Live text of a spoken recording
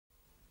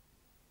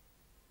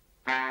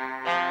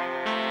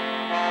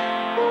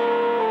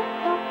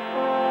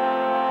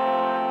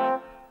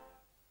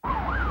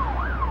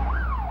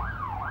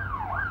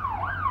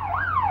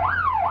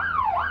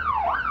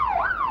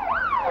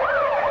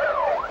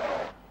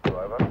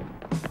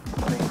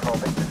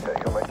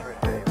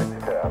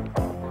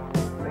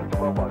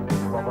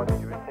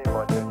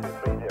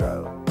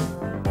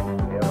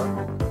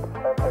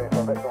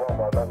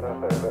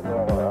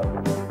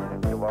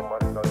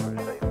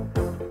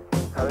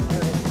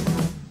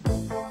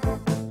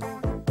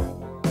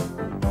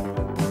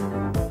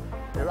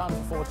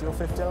to your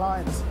 50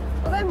 lines.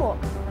 Well, then what?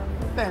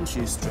 Then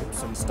she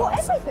strips and What,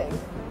 starts... everything?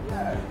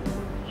 Yeah.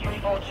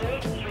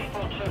 342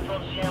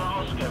 from Sierra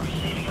Oscar,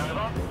 receiving,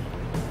 over.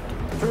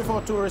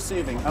 342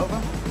 receiving,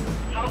 over.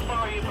 How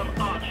far are you from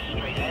Arch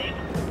Street, Abe?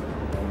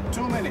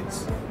 2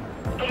 minutes.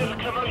 Bit of a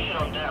commotion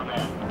on down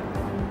there.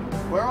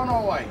 We're on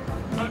our way.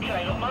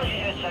 Okay, look, Margie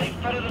here say,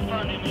 better than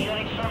phoning me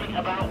getting something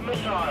about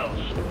Miss Iles.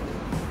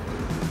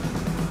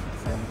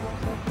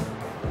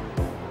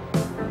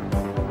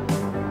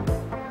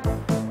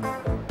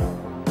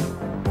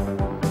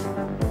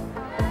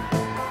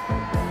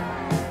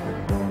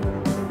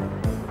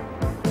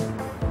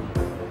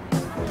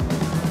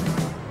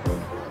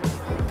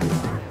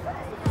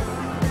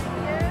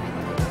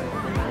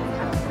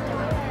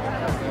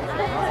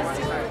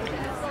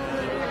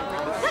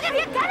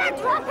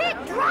 Drop it!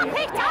 Don't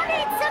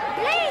need some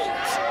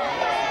bleach!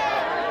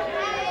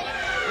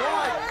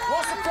 Right,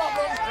 what's the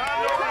problem?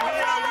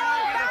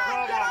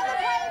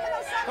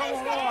 Come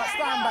on, all right,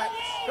 stand back.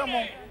 Come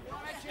on.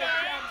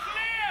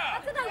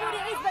 I don't know what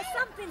it is, but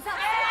something's up.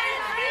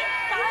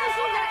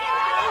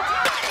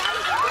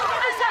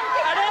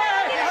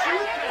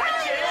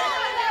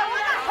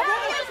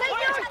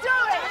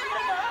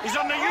 He's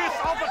on the Youth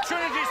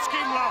Opportunity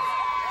Scheme, love.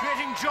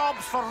 Creating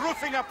jobs for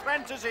roofing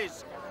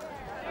apprentices.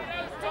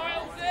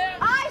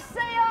 I see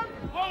them!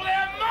 Well,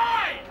 they're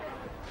mine!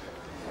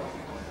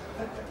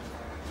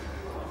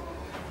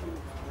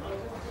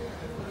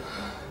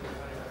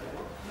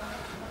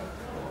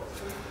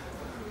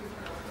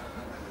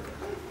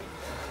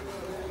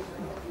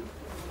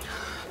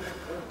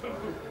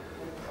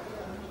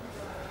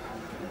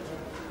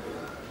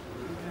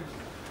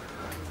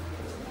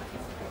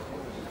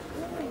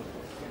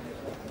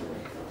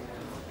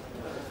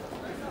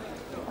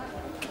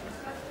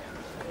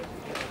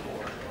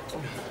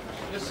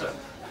 Yes, sir.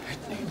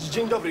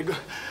 Dzień dobry.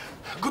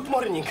 Good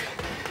morning.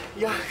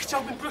 Ja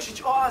chciałbym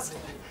prosić o azyl.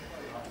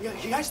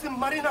 Ja jestem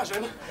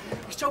marynarzem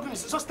i chciałbym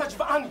zostać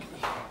w Anglii.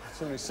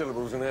 So many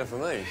syllables in there for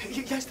me.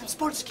 Ja jestem z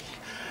Polski.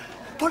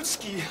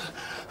 Polski.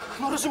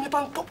 No rozumie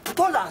pan?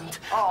 Poland.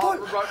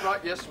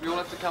 Right, yes, we all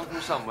have to come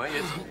from somewhere,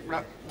 yes.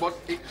 Right, what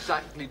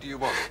exactly do you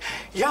want?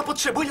 Ja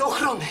potrzebuję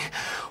ochrony.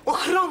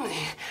 Ochrony!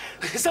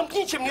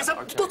 Zamknijcie mnie,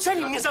 do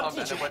celi mnie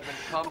zamknijcie.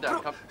 Calm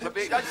down,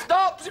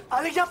 Stop!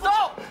 Ale ja...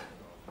 Stop!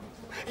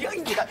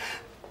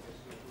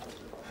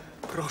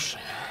 Proszę.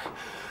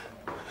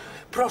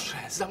 Proszę,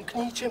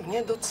 zamknijcie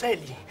mnie do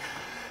celi.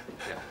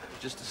 Yeah,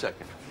 just a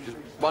second. Just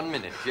 1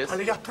 minute, yes?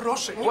 Ale ja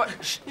proszę,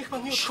 niech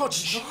pan nie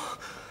odchodzi, no.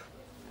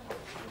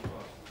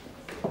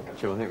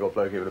 Chill, I think I've got a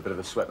bloke here with a bit of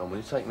a sweat on. Will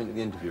you take me to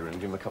the interview room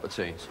and give him a cup of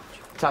tea?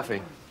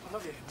 Taffy,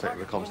 take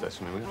the comms desk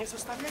for me, will you? Nie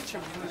zostawiajcie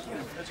mnie.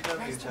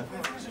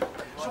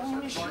 Że oni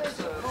mnie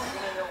śledzą.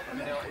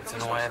 I don't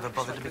know why I ever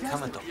bothered to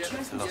become a doctor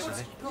of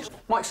philosophy.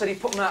 Mike said he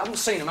put them out. I haven't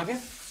seen them, have you?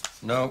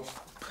 No.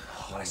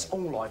 Oh, that's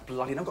all I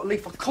bloody know. I've got to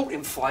leave for court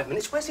in 5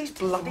 minutes. Where's these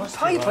bloody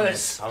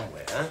papers?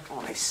 Somewhere.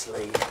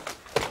 Honestly.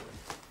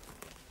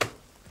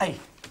 Hey,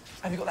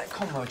 have you got that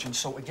con merchant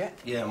sorted yet?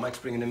 Yeah, Mike's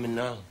bringing him in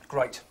now.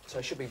 Great. So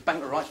he should be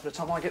banker rights by the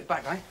time I get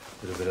back, eh?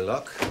 With a bit of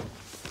luck.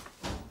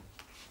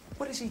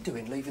 What is he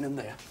doing, leaving them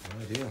there?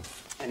 No idea.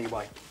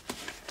 Anyway,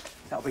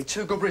 that'll be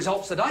 2 good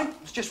results today.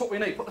 It's just what we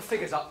need. Put the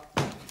figures up.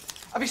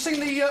 Have you seen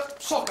the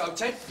Socko,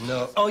 Ted?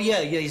 No. Oh,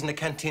 yeah, he's in the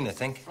canteen, I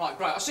think. Right,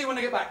 great. I'll see you when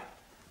I get back.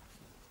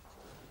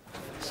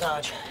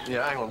 Sarge.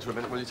 Yeah, hang on to a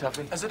minute, will you,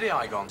 Taffy? Has the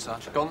DI gone,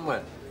 Sarge? Gone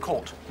where?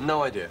 Court.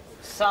 No idea.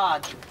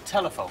 Sarge,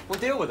 telephone. We'll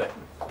deal with it.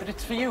 But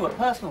it's for you, a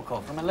personal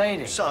call from a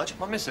lady. Sarge?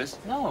 My missus?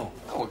 No.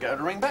 Oh, we'll get her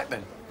to ring back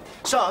then.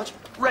 Sarge?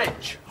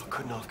 Reg! I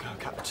couldn't have got a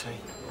cup of tea.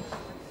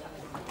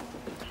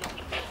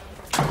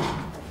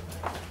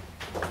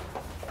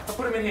 I'll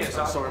put him in here,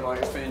 Sarge. Sorry, Mike,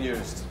 it's being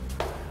used.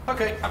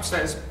 OK,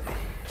 upstairs.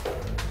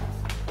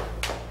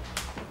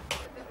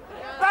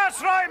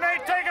 That's right,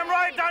 mate. Take him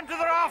right down to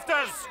the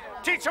rafters.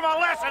 Teach him a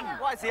lesson.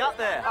 Why is he up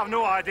there? I've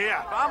no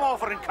idea. I'm all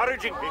for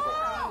encouraging people.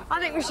 I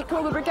think we should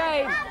call the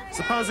brigade.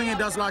 Supposing he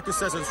does like he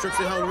says and strips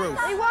the whole roof.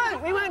 He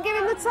won't. We won't give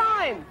him the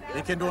time.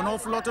 He can do an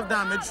awful lot of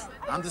damage,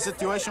 and the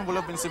situation will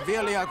have been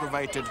severely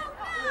aggravated.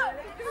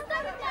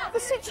 The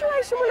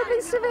situation will have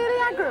been severely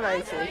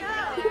aggravated.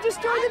 You could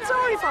just join the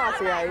Tory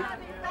party, Abe.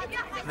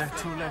 They're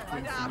too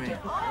left-wing for me.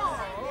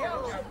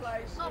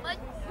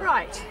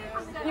 Right.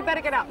 You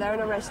better get up there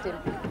and arrest him.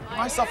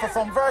 I suffer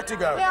from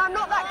vertigo. Yeah, I'm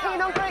not that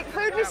keen on Greek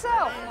food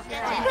myself.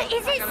 But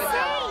is it safe?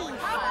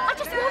 I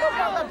just want a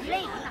bottle of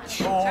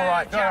bleach. All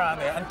right, go around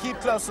there and keep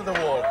close to the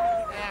wall.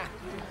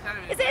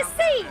 Is it a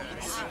siege?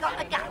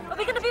 Are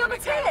we going to be on the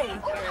telly?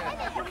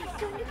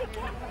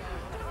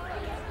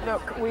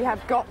 Look, we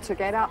have got to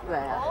get up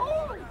there.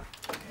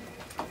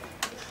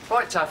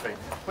 Right, Taffy,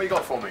 what you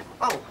got for me?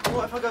 Oh,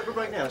 what if I go for a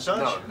break now,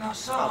 Sarge? No. No,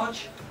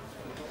 Sarge.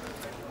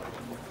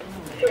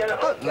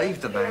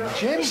 Leave the man,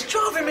 Jim. He's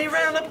driving me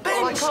round the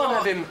bend. I can't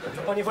have him.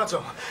 Panie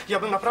władzo, ja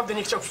bym naprawdę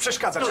nie chciał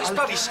przeszkadzać. No, it's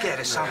bloody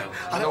scared, son.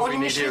 Ale All we oni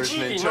mnie need here is an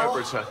śledzili, no.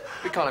 interpreter.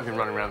 We can't have him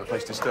running around the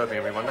place disturbing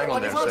everyone. Hang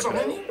on Panie there a władzo,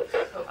 second.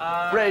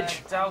 Reg.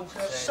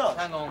 Supt.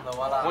 Hang on, though,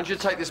 I want you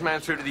to take this man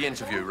through to the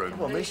interview room.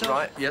 What, me, sir?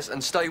 Right, yes,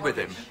 and stay with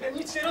him.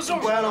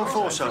 Well on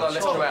for, sir. Until I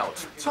let you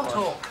out.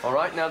 All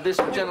right, now this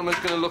gentleman's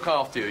going to look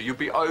after you. You'll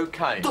be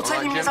OK. Don't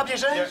take me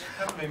subject,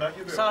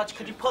 Sarge,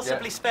 could you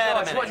possibly spare a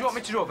minute? What do you want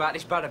me to do about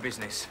this barrow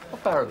business?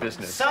 What barrow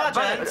business?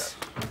 Sergeant!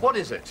 What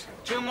is it?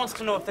 June wants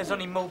to know if there's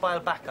any mobile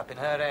backup in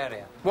her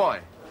area.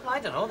 Why? I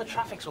don't know, the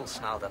traffic's all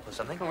snarled up or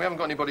something. Well, we haven't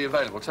got anybody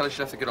available. Tell us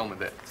you have to get on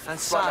with it. And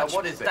Sarge, now,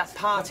 what is it? that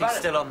party's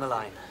still on the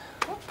line.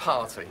 What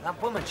party?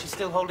 That woman, she's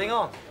still holding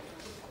on.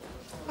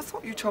 I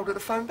thought you told her to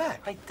phone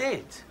back. I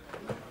did.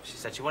 She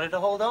said she wanted to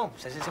hold on.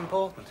 Says it's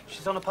important.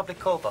 She's on a public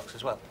call box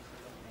as well.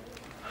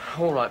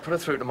 All right, put her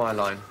through to my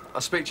line.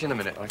 I'll speak to you in a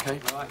minute, OK?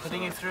 All right,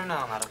 putting you through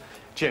now, madam.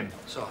 Jim.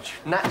 Sarge.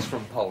 Nat's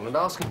from Poland.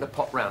 Ask him to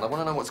pop round. I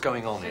want to know what's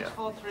going on here.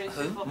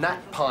 Who? Nat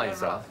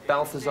Pizer,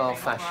 Balthazar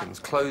Fashions,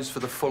 closed for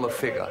the fuller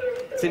figure.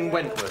 It's in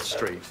Wentworth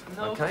Street,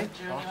 OK?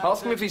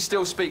 Ask him if he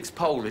still speaks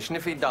Polish, and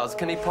if he does,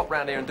 can he pop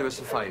round here and do us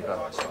a favour?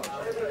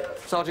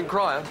 Sgt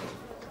Cryer?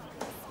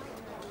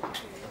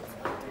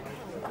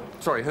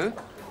 Sorry, who?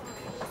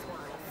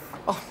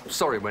 Oh,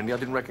 sorry, Wendy, I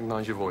didn't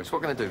recognise your voice.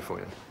 What can I do for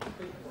you?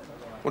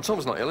 Well,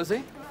 Tom's not ill, is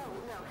he?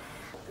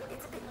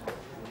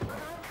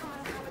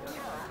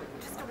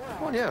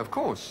 Well, yeah, of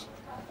course.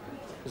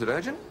 Is it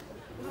urgent?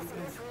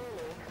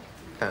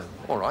 Oh,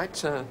 all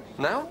right.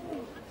 Now?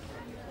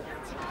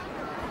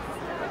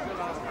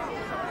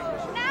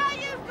 Now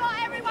you've got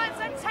everyone's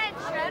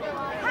attention.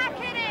 Pack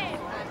it in.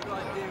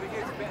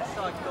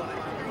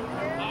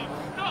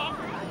 Stop!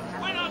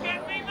 When I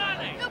get me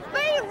money! Look,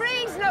 be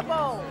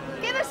reasonable.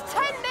 Give us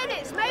 10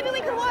 minutes. Maybe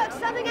we can work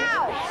something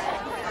out.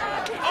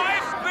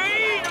 I've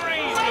been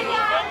reasonable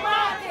for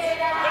months! But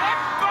that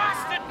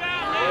bastard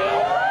down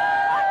there!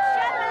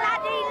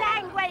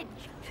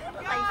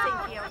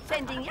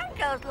 Sending young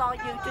girls like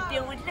you to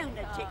deal with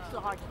lunatics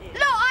like this.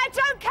 Look, I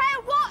don't care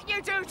what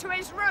you do to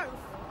his roof,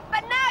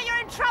 but now you're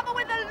in trouble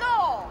with the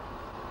law.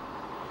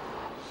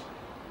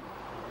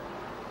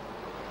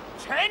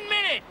 10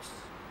 minutes!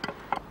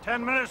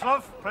 10 minutes,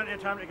 love. Plenty of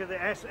time to get the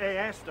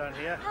SAS down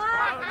here.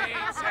 Only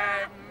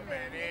 10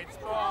 minutes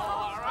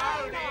more.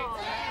 Only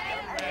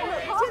 10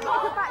 minutes. Look, Tim,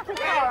 I'll go back to the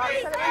car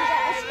so that we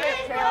get the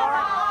script here, all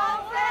right?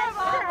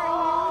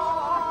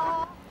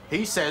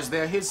 He says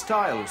they're his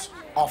tiles.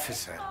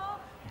 Officer,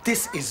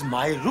 this is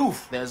my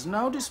roof. There's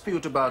no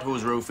dispute about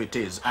whose roof it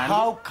is, and...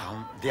 How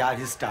come they are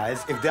his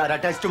tiles if they are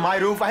attached to my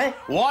roof, eh?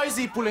 Why is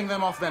he pulling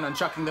them off then and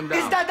chucking them down?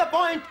 Is that the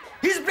point?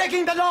 He's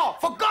breaking the law!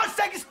 For God's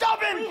sake,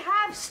 stop him! We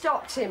have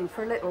stopped him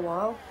for a little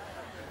while.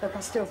 Look,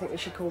 I still think we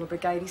should call the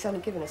brigade. He's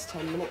only given us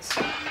 10 minutes.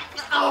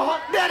 Oh,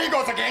 there he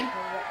goes again!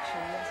 Correction,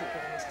 he hasn't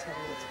given us 10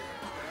 minutes.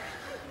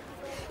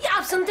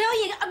 आप सुनते हो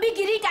ये अभी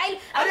गिरी tile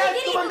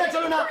अरे तुम अंदर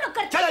चलो ना तुम लोग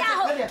करते क्या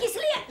हो किस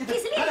लिए कुछ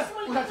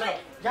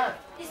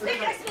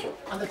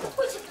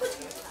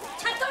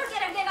छत तोड़ के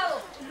रख देगा वो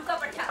लुका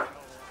पट्टा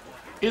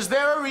Is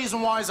there a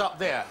reason why he's up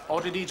there,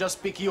 or did he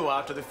just pick you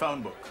out of the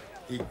phone book?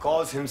 He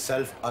calls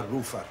himself a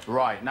roofer.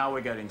 Right, now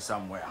we're getting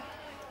somewhere.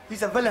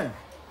 He's a villain,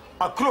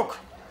 a crook,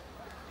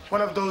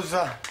 one of those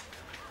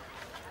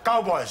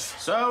cowboys.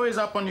 So he's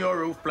up on your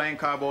roof playing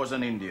cowboys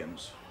and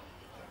Indians.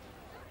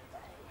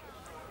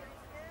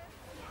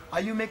 Are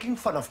you making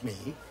fun of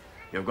me?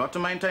 You've got to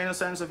maintain a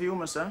sense of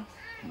humour, sir.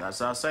 That's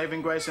our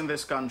saving grace in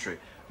this country.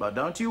 But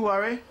don't you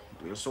worry,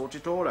 we'll sort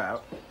it all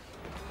out.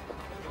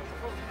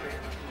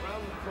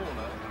 Round the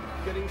corner,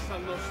 getting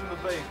some loss from the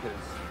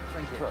bakers.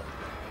 Thank you.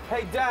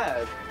 Hey,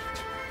 Dad.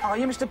 Oh,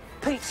 you Mr.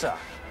 Pizza?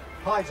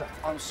 Hi, sir.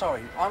 I'm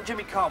sorry. I'm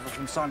Jimmy Carver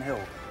from Sun Hill.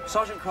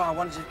 Sgt Cryer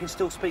wonders if he can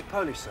still speak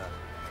Polish, sir.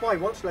 Why,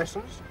 he wants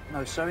lessons?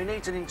 No, sir, he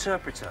needs an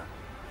interpreter.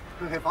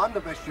 Well, if I'm the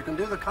best you can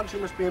do, the country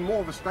must be in more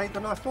of a state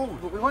than I thought.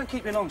 But we won't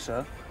keep you long,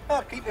 sir.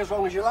 I'll keep you as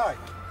long as you like.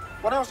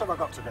 What else have I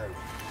got to do?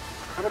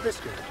 Have a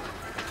biscuit?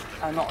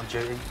 Not on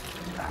duty.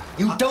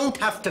 You don't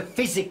have to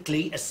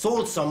physically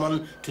assault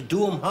someone to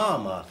do them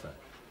harm, Arthur.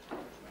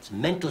 It's a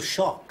mental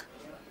shock.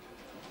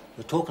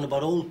 We're talking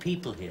about old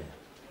people here.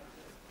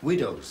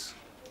 Widows.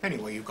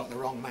 Anyway, you've got the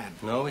wrong man.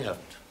 No, we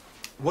haven't.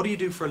 What do you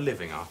do for a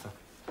living, Arthur?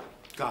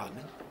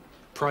 Gardening.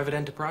 Private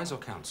enterprise or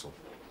council?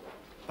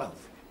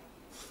 Both.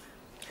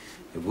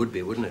 It would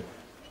be, wouldn't it?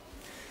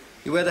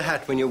 You wear the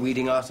hat when you're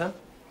weeding, Arthur?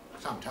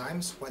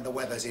 Sometimes, when the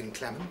weather's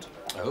inclement.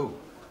 Oh,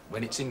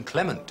 when it's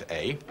inclement,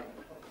 eh?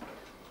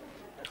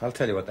 I'll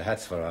tell you what the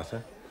hat's for,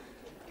 Arthur.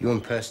 You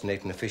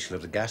impersonate an official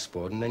of the gas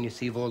board and then you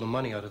thieve all the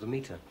money out of the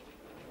meter.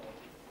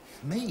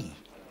 Me?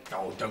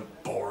 Oh, don't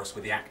bore us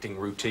with the acting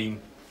routine.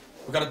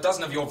 We've got a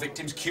dozen of your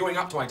victims queuing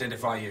up to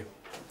identify you.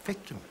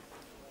 Victim?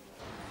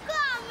 Go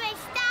on,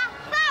 mister.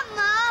 Come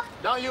on.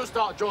 Now you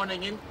start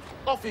joining in.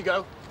 Off you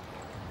go.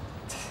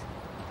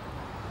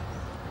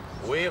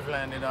 We've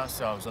landed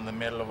ourselves in the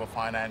middle of a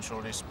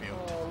financial dispute.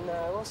 Oh,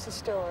 no. What's the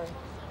story?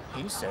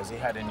 He says he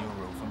had a new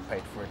roof and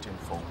paid for it in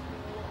full.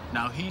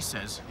 Now he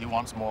says he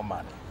wants more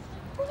money.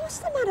 Well, what's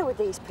the matter with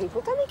these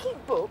people? Don't they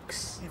keep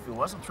books? If he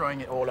wasn't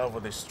throwing it all over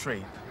the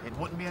street, it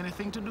wouldn't be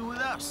anything to do with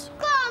us.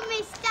 Go on,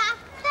 mister.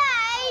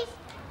 Please.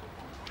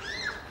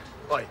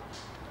 Oi.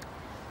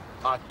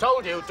 I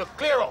told you to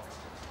clear off.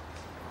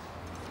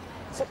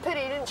 It's a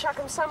pity you didn't chuck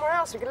him somewhere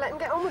else. We could let him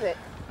get on with it.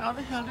 How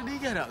the hell did he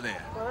get up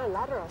there? Well, a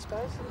ladder, I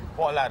suppose.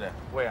 What ladder?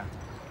 Where?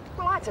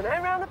 Well, I don't know,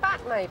 round the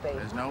back, maybe.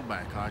 There's no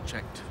back. I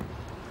checked.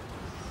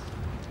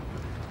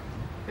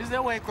 Is there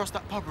a way across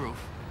that pub roof?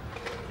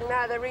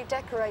 No, they're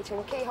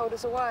redecorating. Key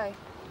holders away.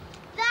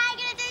 They're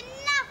gonna do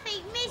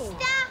nothing,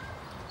 mister.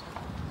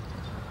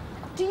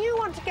 Do you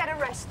want to get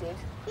arrested?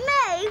 Me?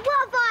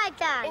 What have I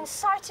done?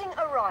 Inciting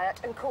a riot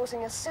and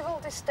causing a civil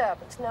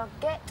disturbance. Now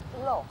get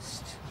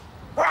lost.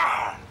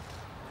 Ah!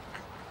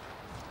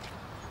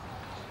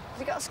 Has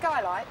he got a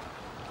skylight?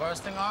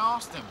 First thing I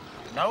asked him.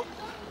 Nope.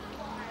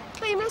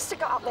 Well, he must have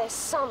got up there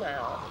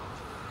somehow.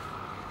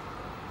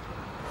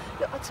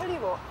 Look, I'll tell you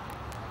what.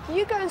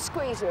 You go and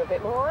squeeze her a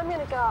bit more. I'm going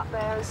to go up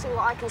there and see what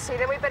I can see.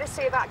 Then we better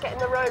see about getting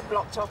the road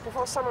blocked off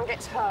before someone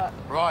gets hurt.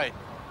 Right.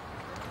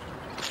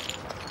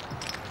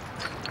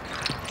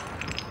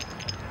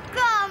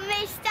 Go on,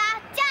 mister.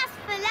 Just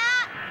for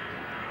that.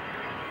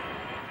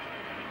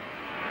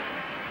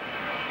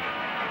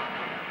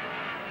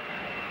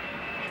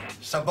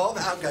 So, Bob,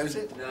 how goes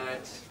it?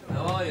 Nat,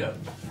 how are you?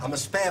 I'm a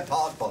spare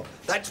part, Bob.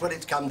 That's what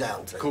it's come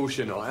down to. Of course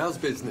you're not. How's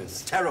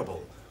business? It's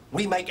terrible.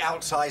 We make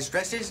outsized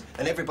dresses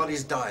and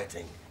everybody's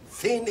dieting.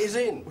 Thin is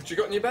in. What you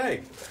got in your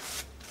bag?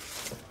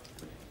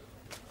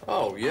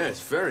 Oh, yes,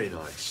 very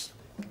nice.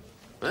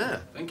 Yeah.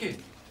 Thank you.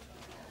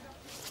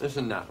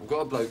 Listen, Nat, I've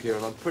got a bloke here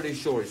and I'm pretty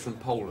sure he's from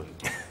Poland.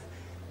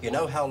 You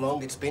know how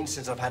long it's been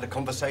since I've had a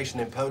conversation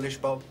in Polish,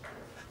 Bob?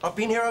 I've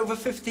been here over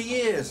 50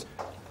 years.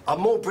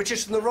 I'm more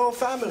British than the royal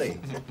family.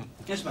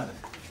 Yes, madam.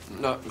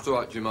 No, it's all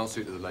right, Jim. I'll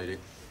suit to the lady.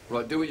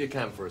 Right, do what you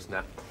can for us,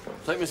 Nat.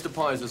 Take Mr.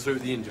 Pizer through to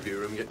the interview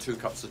room and get 2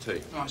 cups of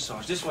tea. Right,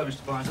 Sarge. This way,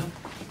 Mr. Pizer.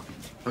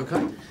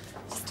 OK?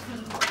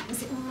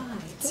 Is it all right?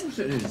 Of course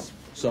it is.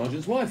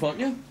 Sergeant's wife, aren't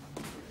you?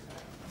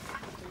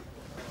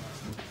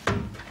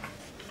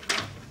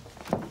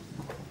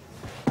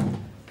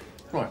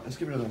 Right, let's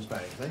get rid of those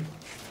bags, eh?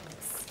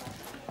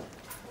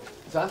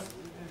 Seth,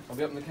 I'll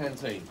be up in the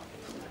canteen.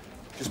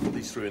 Just put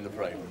these through in the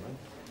parade room, eh?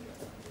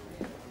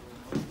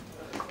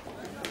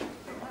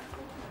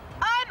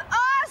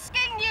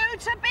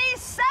 To be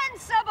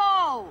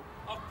sensible!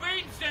 I've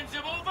been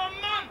sensible for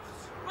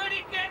months! Where'd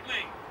it get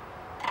me?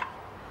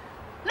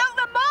 Look,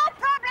 the more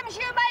problems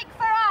you make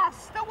for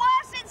us, the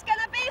worse it's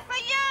gonna be for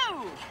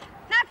you!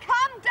 Now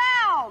calm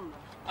down!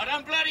 I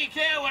don't bloody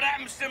care what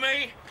happens to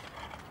me.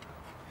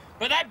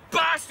 But that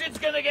bastard's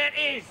gonna get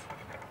his.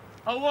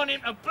 I want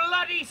him to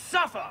bloody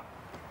suffer.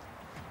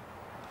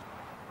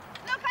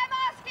 Look, I'm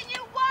asking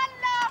you one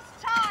last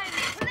time,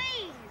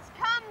 please,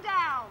 calm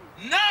down.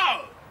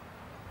 No!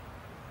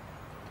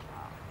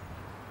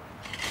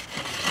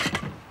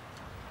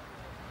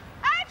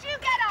 How'd you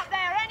get up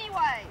there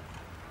anyway?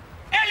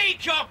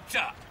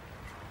 Helicopter!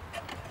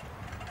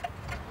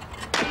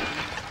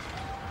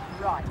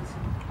 Right,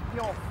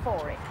 you're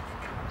for it.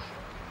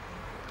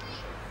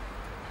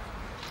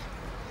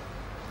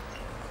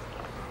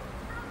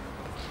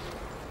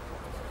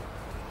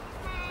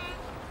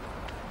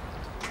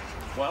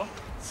 Well?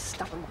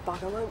 Stubborn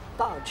bugger won't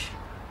budge.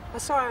 I'm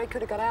sorry we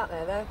could have got out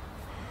there, though.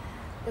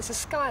 There's a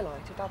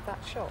skylight above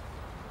that shop.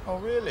 Oh,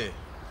 really?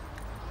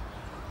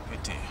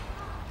 Pity.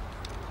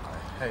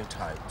 I hate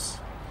heights.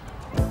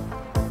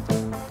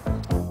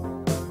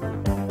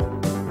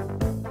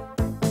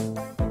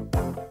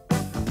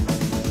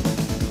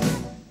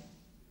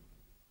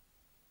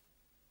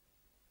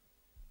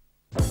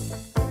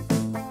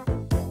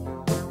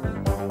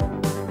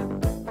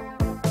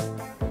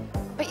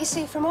 But you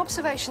see, from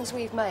observations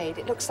we've made,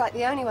 it looks like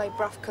the only way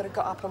Bruff could have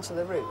got up onto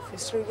the roof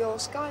is through your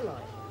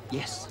skylight.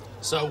 Yes.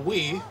 So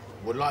we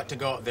would like to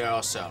go up there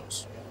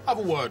ourselves. Have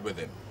a word with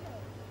him.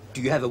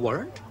 Do you have a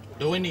warrant?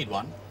 Do we need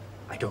one?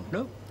 I don't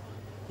know.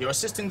 You're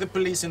assisting the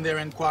police in their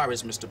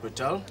inquiries, Mr.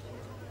 Patel.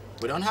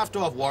 We don't have to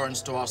have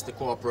warrants to ask the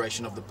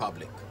cooperation of the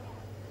public.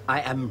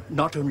 I am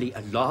not only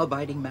a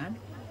law-abiding man,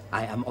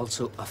 I am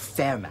also a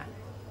fair man.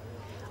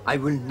 I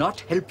will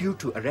not help you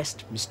to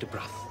arrest Mr.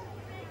 Bruff.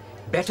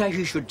 Better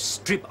he should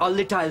strip all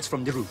the tiles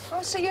from the roof.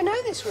 Oh, so you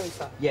know this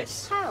roofer?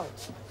 Yes. How?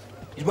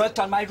 He worked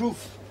on my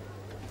roof.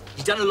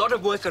 He's done a lot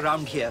of work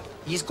around here.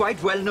 He's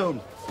quite well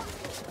known.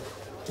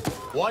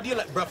 Why do you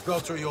let Bruff go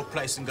through your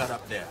place and got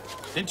up there?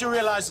 Didn't you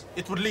realize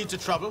it would lead to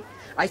trouble?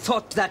 I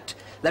thought that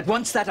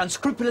once that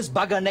unscrupulous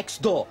bugger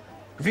next door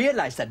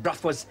realized that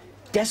Bruff was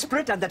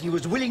desperate and that he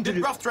was willing to...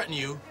 Did Bruff threaten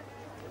you?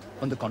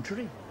 On the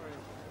contrary,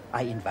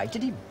 I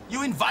invited him.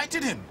 You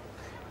invited him?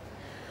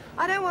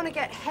 I don't want to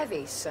get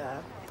heavy,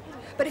 sir.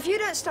 But if you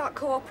don't start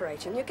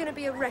cooperating, you're going to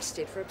be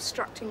arrested for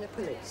obstructing the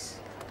police.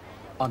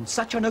 On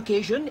such an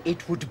occasion,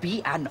 it would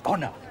be an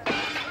honor.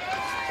 They're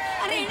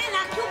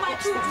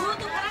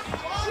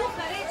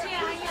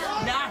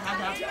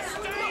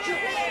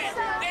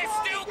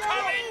still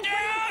coming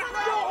down!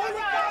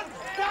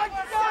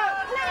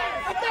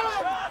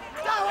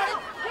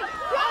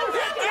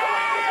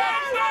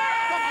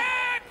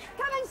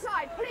 Come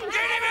inside, please.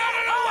 Get him out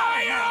of the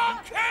way, or I'll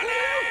kill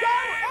him!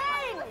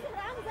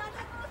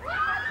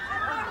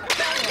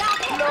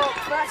 Look,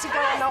 vertigo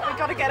or not, we've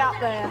got to get up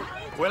there.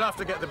 We'll have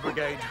to get the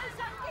brigade.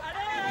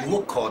 You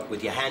were caught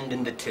with your hand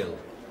in the till.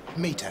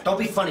 Meter. Don't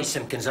be funny,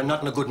 Simpkins. I'm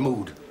not in a good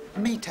mood.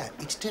 Meter,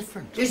 it's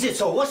different. Is it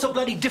so? What's so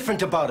bloody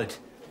different about it?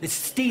 It's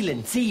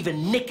stealing,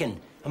 thieving,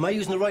 nicking. Am I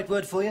using the right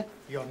word for you?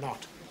 You're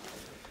not.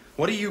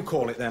 What do you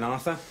call it then,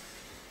 Arthur?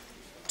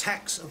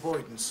 Tax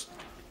avoidance.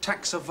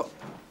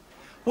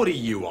 What are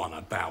you on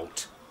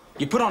about?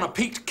 You put on a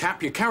peaked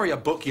cap, you carry a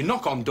book, you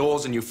knock on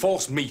doors and you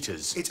force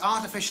meters. It's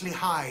artificially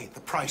high,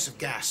 the price of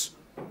gas.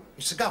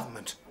 It's the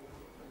government.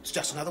 It's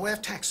just another way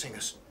of taxing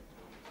us.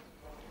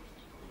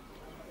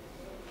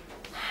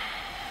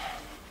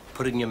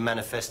 Put it in your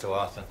manifesto,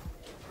 Arthur.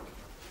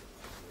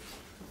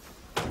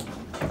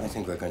 I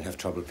think we're going to have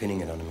trouble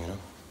pinning it on him, you know.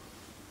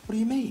 What do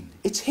you mean?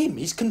 It's him.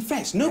 He's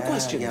confessed. No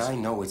questions. Yeah, I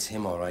know it's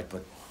him, all right,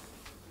 but...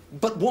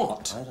 But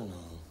what? I don't know.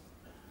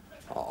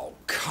 Oh,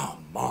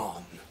 come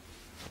on.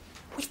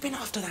 We've been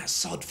after that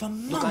sod for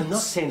months. Look, I'm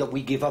not saying that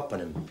we give up on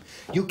him.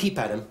 You keep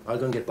at him. I'll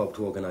go and get Bob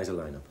to organise a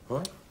lineup, all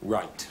right?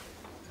 Right.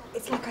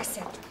 It's like I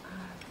said,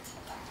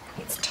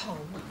 it's Tom.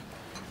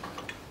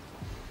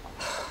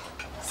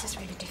 This is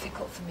really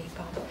difficult for me,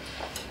 Bob.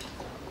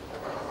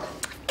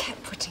 I've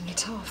kept putting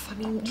it off. I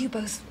mean, you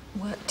both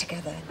work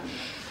together.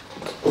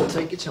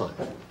 Take your time.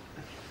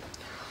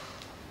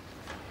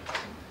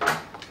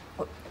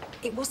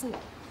 Well,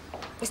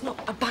 it's not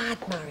a bad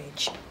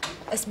marriage,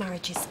 as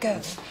marriages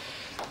go.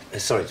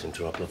 Sorry to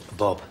interrupt. Look,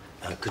 Bob,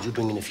 could you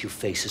bring in a few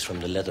faces from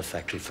the leather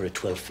factory for a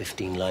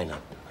 12:15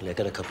 lineup? Well, I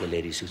got a couple of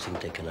ladies who think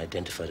they can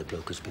identify the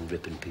bloke who's been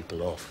ripping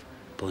people off,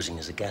 posing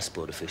as a gas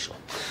board official.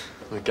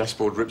 The gas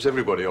board rips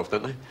everybody off,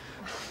 don't they?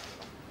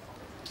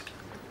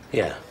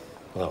 Yeah,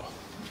 well...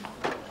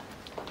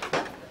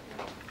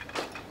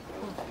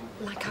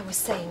 Like I was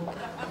saying,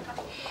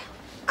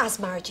 as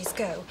marriages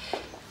go,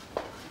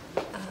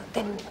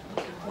 then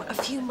a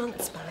few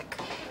months back,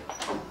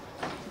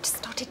 it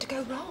started to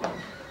go wrong.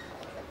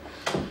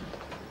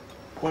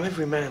 Well,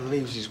 every man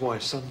leaves his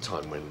wife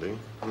sometime, Wendy.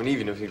 I mean,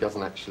 even if he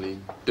doesn't actually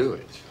do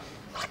it.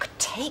 I could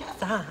take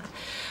that.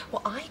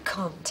 What I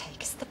can't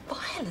take is the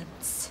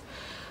violence.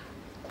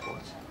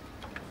 What?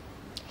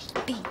 He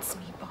beats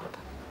me, Bob.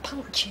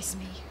 Punches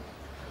me.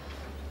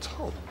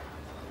 Tom?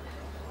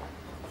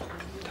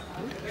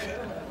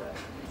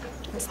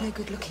 It's no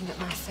good looking at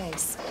my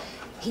face.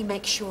 He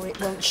makes sure it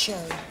won't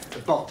show.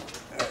 Bob,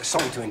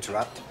 sorry to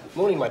interrupt.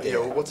 Morning, my dear.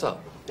 Yeah, well, what's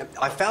up?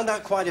 I found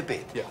out quite a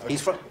bit. Yeah, okay.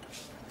 He's from...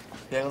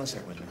 Yeah, on a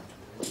sec, Wendy.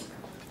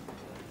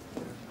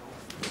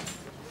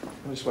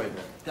 Just wait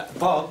there.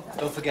 Bob,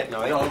 don't forget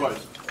now, eh? No, I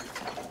won't.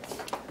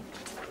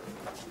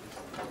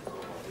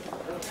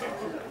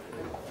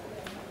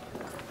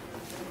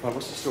 Right,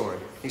 what's the story?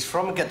 He's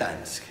from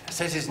Gdansk.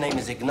 Says his name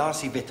is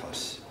Ignacy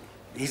Vitos.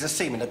 He's a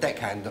seaman, a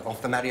deckhand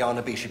off the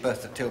Mariana Beach. She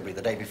berthed at Tilbury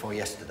the day before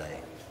yesterday.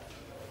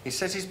 He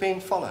says he's being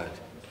followed.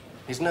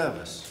 He's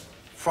nervous,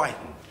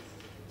 frightened,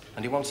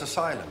 and he wants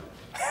asylum.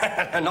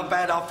 Not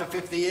bad after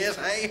 50 years,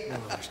 eh?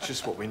 Oh, it's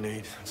just what we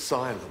need.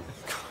 Asylum.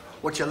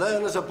 What you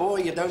learn as a boy,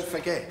 you don't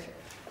forget.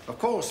 Of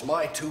course,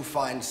 my two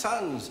fine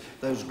sons,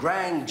 those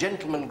grand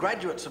gentlemen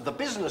graduates of the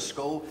business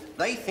school,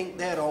 they think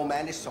their old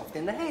man is soft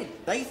in the head.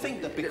 They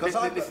think that because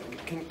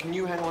Can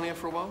you hang on here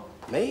for a while?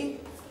 Me?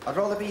 I'd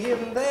rather be here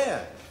than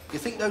there. You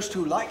think those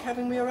two like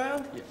having me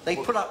around? Yeah. They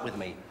put up with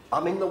me.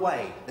 I'm in the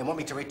way. They want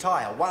me to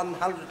retire.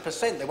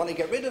 100%. They want to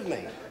get rid of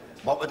me.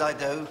 What would I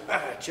do?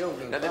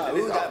 Children.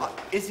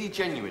 Is he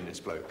genuine, this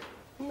bloke?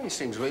 He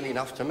seems real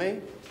enough to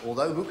me.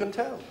 Although, who can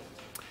tell?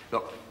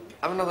 Look,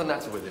 have another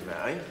natter with him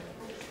now, eh?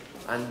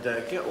 And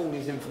get all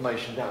his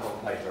information down on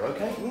paper,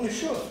 OK?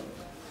 Sure.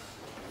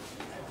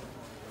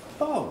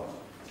 Oh.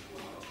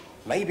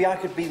 Maybe I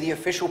could be the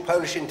official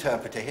Polish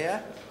interpreter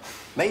here.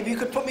 Maybe you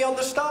could put me on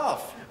the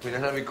staff. We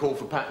don't have any call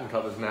for pattern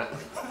colours, Nat.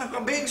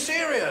 I'm being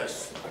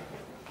serious.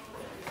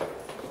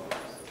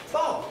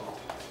 Bob.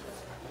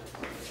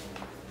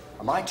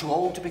 Am I too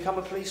old to become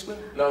a policeman?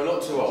 No,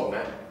 not too old,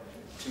 Nat.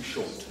 Too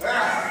short.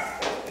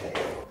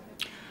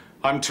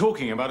 I'm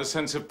talking about a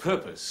sense of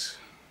purpose,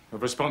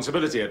 of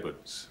responsibility,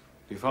 Edwards.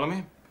 Do you follow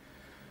me?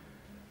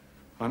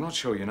 I'm not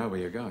sure you know where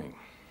you're going.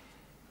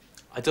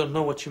 I don't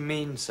know what you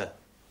mean, sir.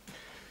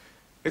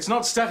 It's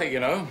not static, you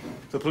know,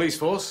 the police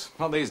force.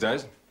 Not these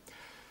days.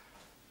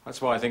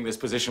 That's why I think this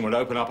position would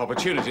open up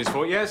opportunities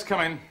for... Yes,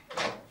 come in.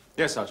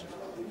 Yes, Sergeant.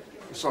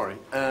 Sorry.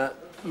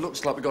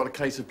 Looks like we've got a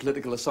case of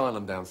political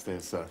asylum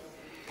downstairs, sir.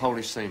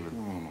 Polish seaman.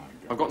 Oh, my God.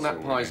 I've got Nat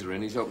Pizer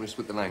in. He's helping us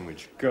with the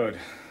language. Good.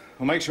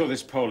 Well, make sure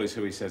this Pole is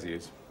who he says he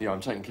is. Yeah, I'm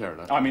taking care of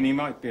that. I mean, he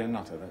might be a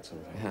nutter, that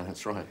sort of thing. Yeah,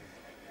 that's right.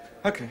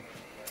 OK.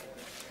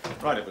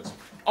 Right, Edwards.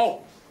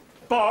 Oh,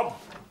 Bob!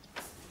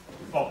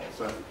 Bob.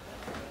 Sir?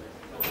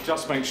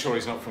 Just make sure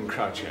he's not from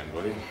Crouch End,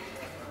 will you?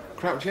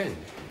 Crouch End?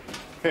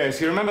 Yes,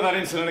 you remember that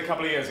incident a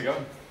couple of years ago?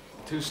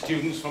 2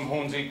 students from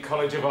Hornsey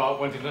College of Art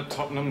went into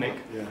Tottenham Nick.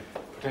 Yeah.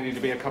 Pretending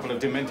to be a couple of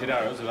demented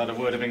arrows without a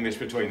word of English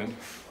between them.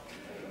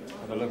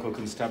 The local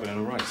constable in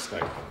a right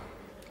state.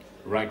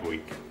 Rag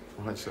week.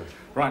 Right, sir.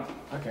 Right,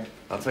 OK.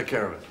 I'll take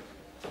care of it.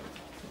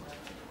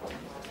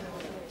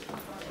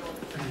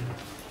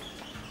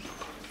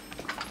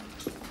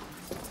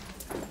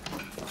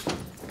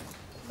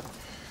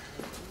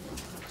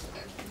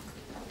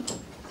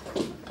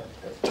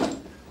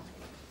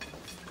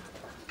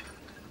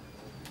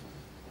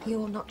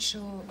 You're not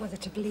sure whether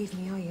to believe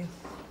me, are you?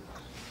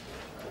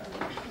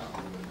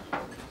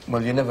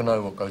 Well, you never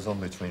know what goes on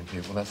between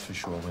people, that's for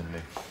sure,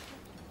 Wendy.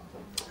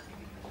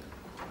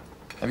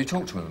 Have you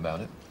talked to him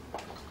about it?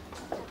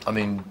 I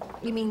mean...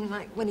 You mean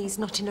like when he's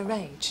not in a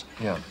rage?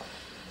 Yeah.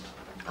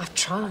 I've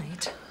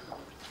tried.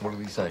 What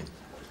did he say?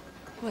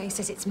 Well, he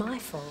says it's my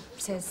fault.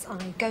 Says I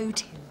goad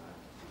him.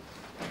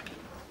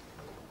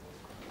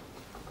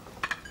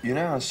 You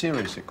know how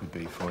serious it could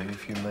be for you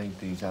if you made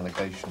these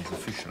allegations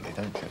officially,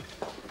 don't you?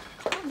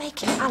 I'm not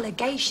making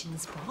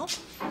allegations, Bob.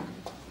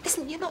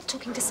 Listen, you're not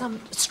talking to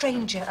some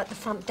stranger at the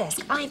front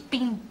desk. I've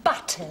been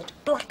battered,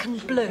 black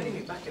and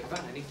blue. Back at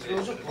Dann and he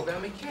throws up all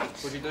down my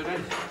kicks. What did you do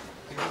then?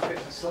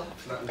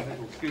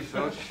 Excuse,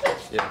 Roach.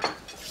 Yeah.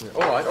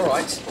 All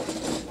right.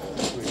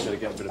 We better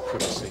get a bit of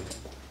privacy.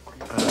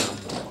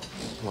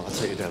 Well, I'll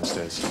take you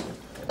downstairs.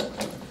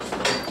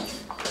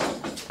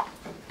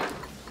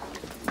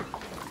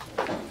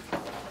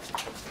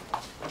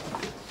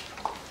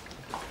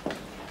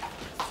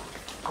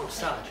 Oh,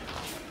 Sarge.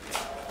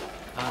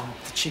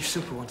 The Chief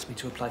Super wants me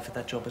to apply for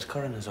that job as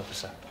coroner's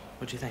officer.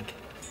 What do you think?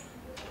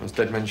 Well, it's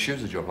dead men's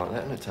shoes, a job like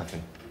that, isn't it,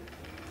 Taffy?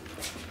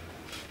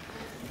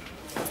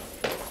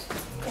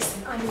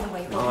 Listen, I'm in the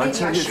way. Well, I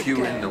tell you, if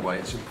you're in the way,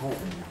 it's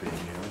important you being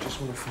here. I just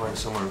want to find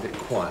somewhere a bit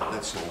quiet,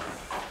 that's all.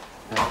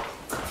 Now,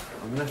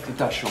 I'm going to have to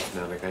dash off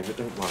now, again, but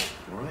don't worry,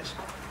 all right?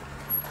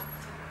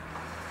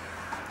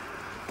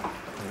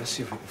 Now, let's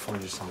see if we can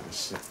find you something to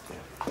sit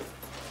there.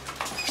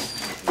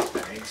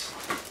 Thanks.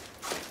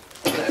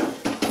 There.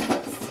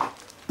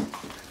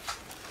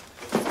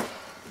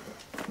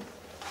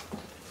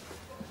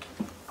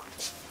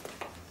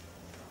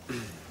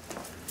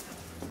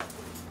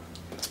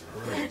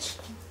 Right.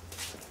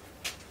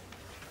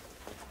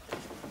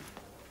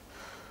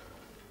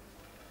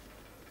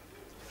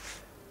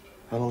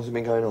 How long has it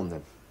been going on,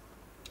 then?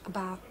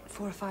 About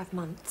 4 or 5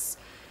 months.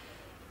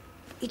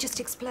 He just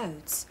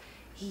explodes.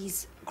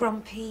 He's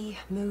grumpy,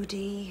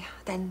 moody,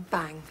 then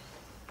bang.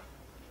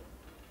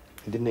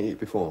 He didn't eat it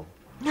before?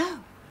 No.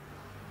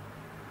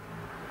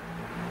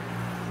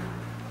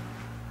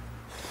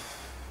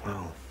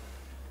 Well.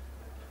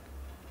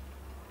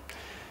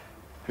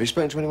 Have you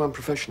spoken to anyone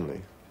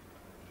professionally?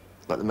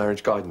 Like the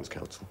Marriage Guidance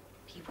Council?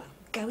 He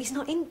won't go. He's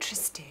not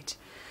interested.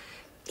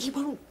 He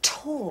won't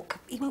talk.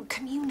 He won't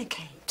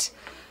communicate.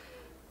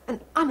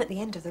 And I'm at the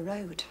end of the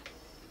road.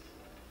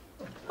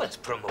 Well, it's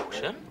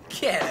promotion.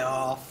 Get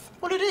off.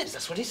 Well, it is.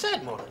 That's what he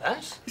said, more or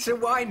less. It's a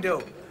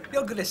wind-up.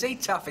 You're going to see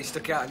Taffy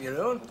stuck out on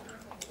your own.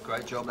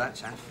 Great job, that,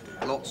 Taff.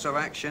 Lots of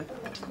action.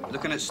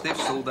 Looking at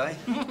stiffs all day.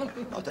 I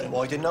don't know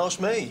why you didn't ask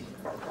me.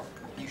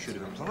 You should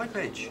have applied,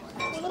 Leach.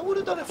 Well, I would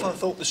have done it if I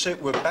thought the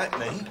suit would back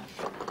me.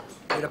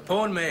 You're a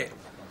pawn, mate.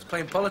 He's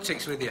playing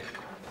politics with you.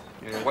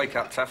 Yeah, wake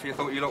up, Taffy. You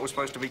thought you lot were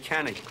supposed to be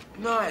canny.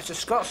 No, it's the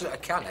Scots that are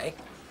canny.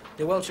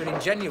 The Welsh are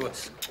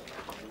ingenuous.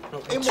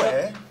 In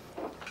where?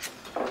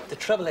 The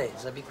trouble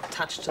is, I'd be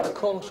attached to the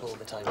court all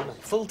the time, wouldn't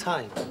I? Full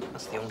time.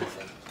 That's the only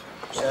thing.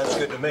 Sounds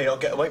good to me. I'll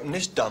get away from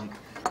this dump.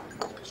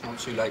 It's not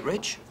too late,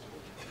 Rich.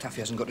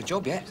 Taffy hasn't got a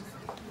job yet.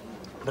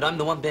 But I'm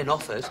the one being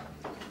offered.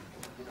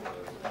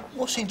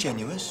 What's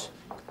ingenuous?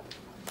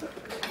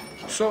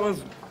 Sort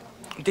of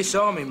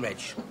disarming, Reg.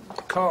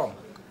 Calm.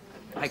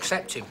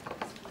 Accepting.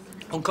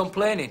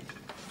 Uncomplaining.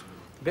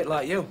 A bit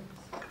like you.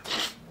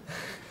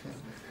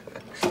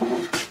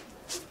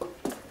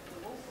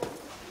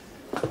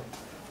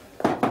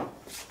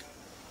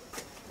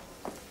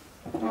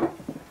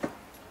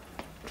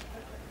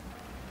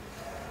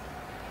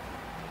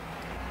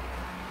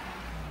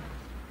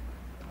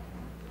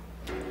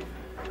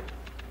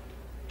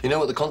 You know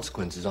what the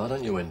consequences are,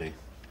 don't you, Wendy?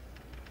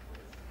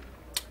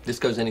 If this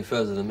goes any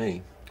further than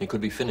me, it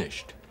could be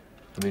finished.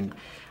 I mean...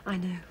 I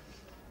know.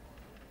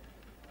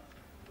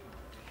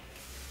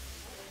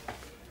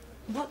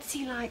 What's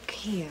he like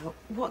here?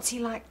 What's he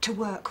like to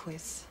work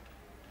with?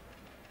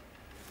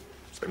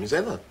 Same as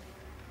ever.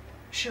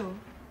 Sure.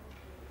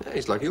 Yeah,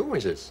 he's like he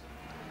always is.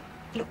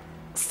 Look,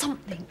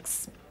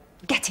 something's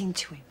getting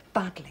to him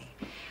badly.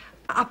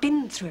 I've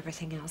been through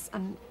everything else,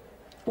 and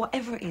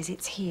whatever it is,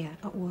 it's here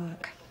at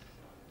work.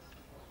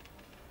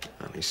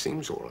 And he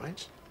seems all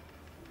right.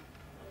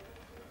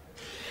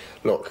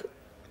 Look,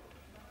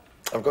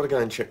 I've got to go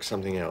and check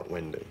something out,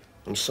 Wendy.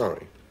 I'm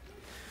sorry.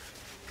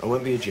 I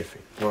won't be a jiffy,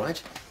 all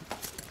right?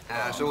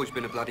 It's always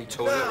been a bloody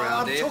toilet round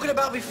I'm here. talking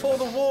about before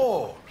the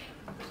war.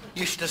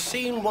 Used to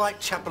see in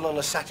Whitechapel on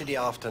a Saturday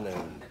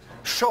afternoon.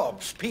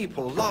 Shops,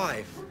 people,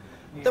 life.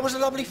 There was a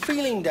lovely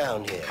feeling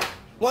down here.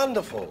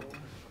 Wonderful.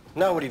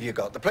 Now what have you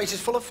got? The place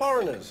is full of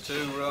foreigners.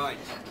 Too right.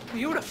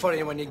 You were a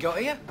foreigner when you got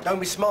here. Don't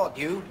be smart,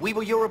 you. We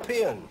were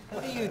European.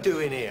 What are you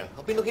doing here?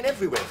 I've been looking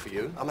everywhere for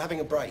you. I'm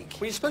having a break.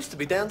 Well, you're supposed to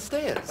be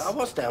downstairs. I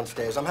was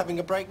downstairs. I'm having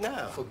a break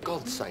now. For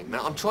God's sake,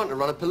 Matt, I'm trying to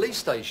run a police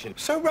station.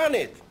 So run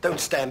it. Don't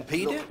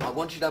stampede it. Look, I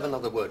want you to have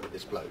another word with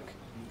this bloke.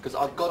 Because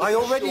I've got to I be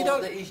already sure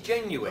don't... that he's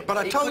genuine. But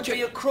I told you...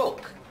 He could be a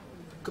crook.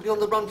 Could be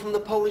on the run from the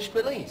Polish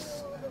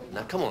police.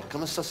 Now, come on,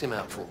 come and suss him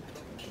out for me.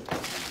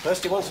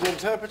 First he wants an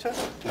interpreter,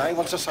 now he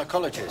wants a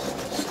psychologist.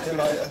 See you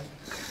later.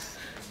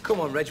 Come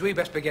on, Reg, we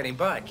best be getting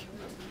back.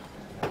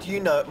 Do you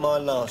know at my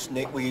last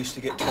nick we used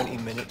to get 20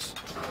 minutes?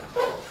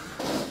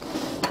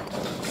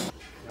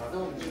 I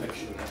don't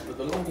mention that, but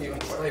the longer you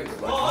can stay with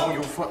the more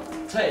you'll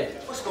find...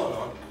 Ted, what's going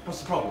on?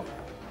 What's the problem?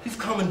 You've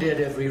commandeered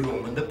every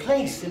room in the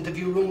place.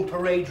 Interview room,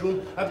 parade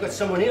room. I've got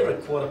someone here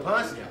at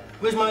 15:15.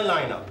 Where's my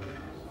lineup?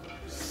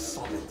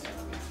 Solid.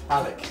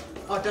 Alec.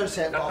 Oh, don't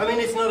say it. I mean,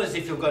 it's not as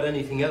if you've got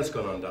anything else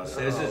going on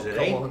downstairs, is it,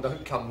 eh? Come on,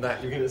 don't come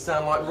that. You're going to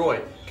sound like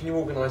Roy. Can you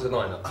organise a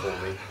line-up for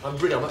me? I'm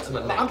up to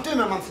my neck. I'm doing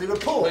my monthly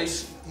report.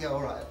 Please. Yeah,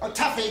 all right. Oh,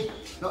 Taffy,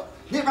 look,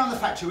 nip round the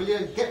factory, will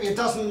you? Get me a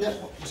dozen,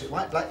 what was it,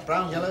 white, black,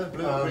 brown, yellow,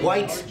 blue, green?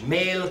 White, orange?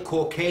 male,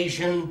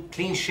 Caucasian,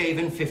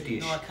 clean-shaven,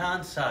 50-ish. No, I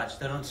can't, Sarge.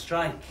 They're on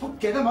strike. Well,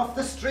 get them off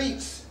the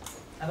streets.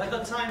 Have I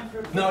got time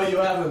for... No, you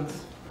haven't.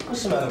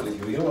 What's the matter with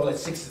you? You're all at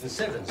 6s and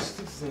 7s.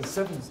 6s and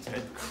 7s,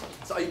 Ted.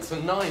 It's 8s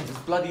and 9s. It's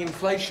bloody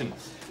inflation.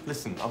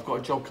 Listen, I've got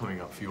a job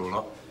coming up for you all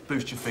lot.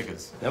 Boost your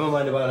figures. Never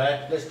mind about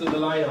that. Let's do the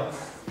line-up.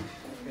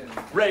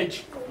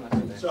 Reg.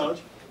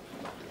 Sarge.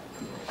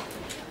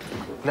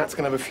 Nat's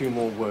going to have a few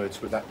more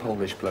words with that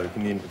Polish bloke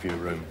in the interview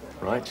room,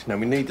 right? Now,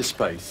 we need the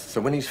space, so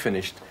when he's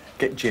finished,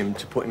 get Jim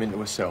to put him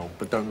into a cell,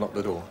 but don't lock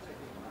the door.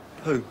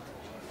 Who?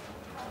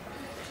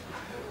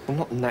 Well,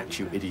 not Nat,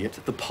 you idiot.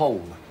 The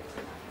Pole.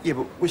 Yeah,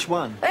 but which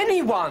one?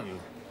 Anyone!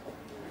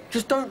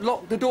 Just don't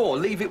lock the door.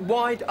 Leave it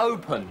wide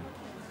open.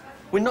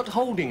 We're not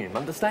holding him,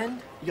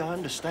 understand? Yeah, I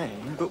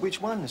understand, but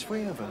which one? There's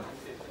 3 of them.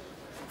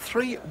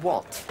 3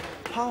 what?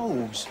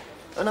 Poles.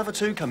 Another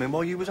 2 come in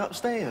while you was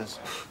upstairs.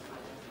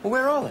 Well,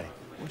 where are they?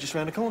 We're just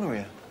round the corner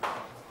here.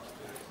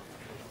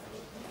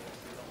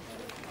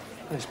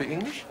 They speak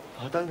English?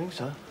 I don't think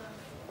so.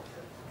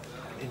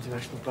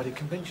 International bloody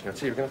convention. I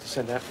tell you, we're going to have to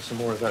send out for some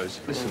more of those.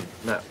 Listen,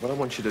 Nat, what I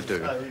want you to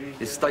do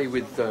is stay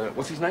with,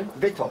 what's his name?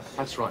 Vitos.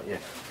 That's right, yeah.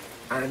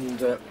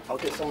 And I'll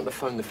get someone to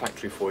phone the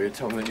factory for you.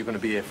 Tell them that you're going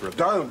to be here for a bit.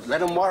 Don't.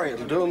 Let them worry.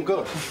 It'll do them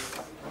good.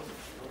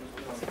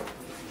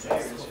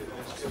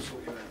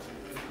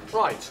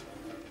 Right.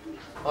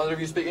 Either of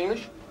you speak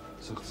English?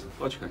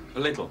 Počkaj, a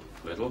little.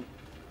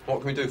 What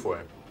can we do for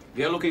you?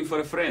 We are looking for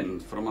a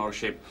friend from our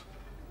ship.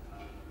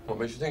 What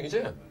makes you think he's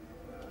here?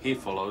 He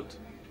followed.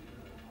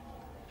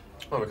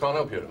 Well, we can't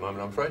help you at the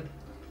moment, I'm afraid.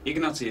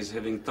 Ignacy is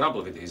having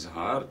trouble with his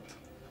heart.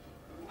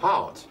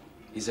 Heart?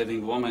 He's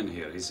having woman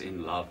here. He's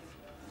in love.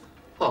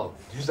 Oh,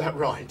 is that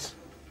right?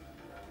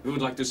 We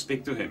would like to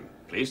speak to him,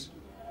 please.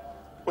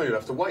 Well, you'll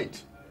have to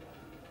wait.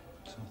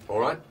 All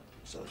right?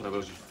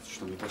 Lebo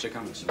što mi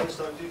počekamy.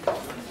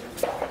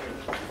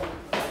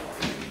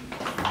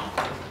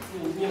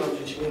 Nie mam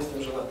dzieci, nie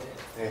jestem żonaty.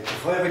 Czy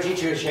twoje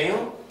dzieci już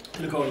sieją?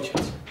 Tylko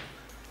ojciec.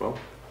 Well?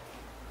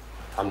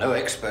 I'm no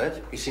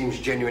expert. He seems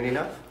genuine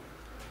enough.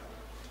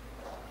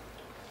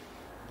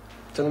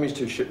 Tell him his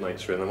 2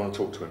 shipmates are in. I want to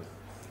talk to him.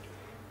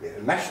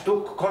 Masz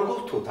tu kogo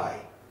tutaj?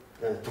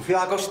 Tu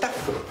chwila go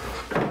statku.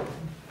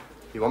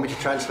 You want me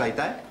to translate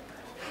that?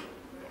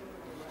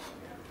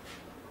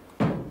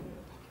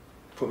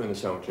 Put him in the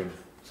cell, Jim.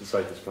 It's the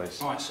safest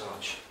place. All right,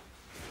 Sarge.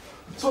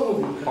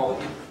 Oh,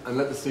 and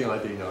let the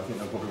CID know. I think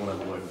they'll probably want to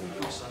have a word with him.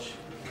 Oh, Sarge.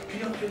 Can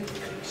you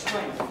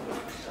explain? I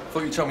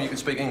thought you told me you could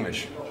speak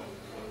English.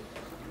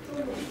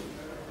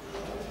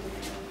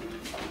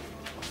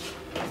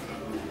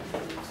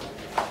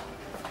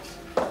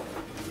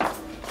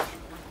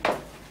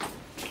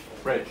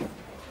 Reg,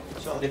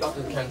 nip up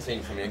to the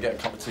canteen for me and get a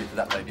cup of tea for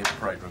that lady in the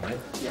parade room, will you?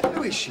 Yeah,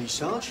 who is she,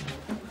 Sarge?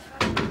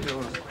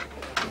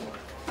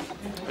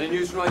 Any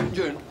news from Agent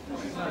June?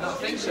 I don't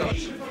think so.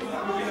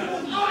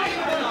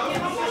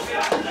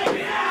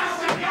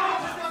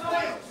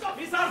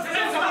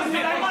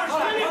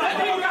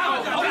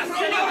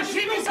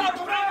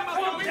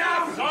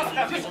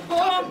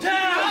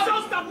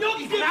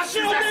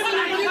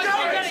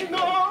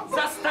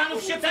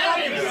 Zastanów się teraz!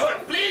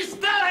 Please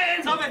tell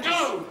him!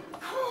 Go!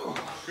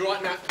 You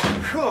right, Nat?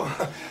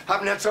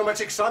 Haven't had so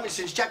much excitement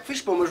since Jack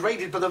Fishburne was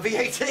raided by the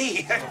VAT.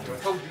 I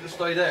told you to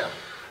stay there.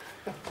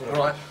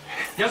 All right.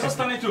 Ja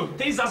zostanę tu.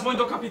 Ty zadzwoń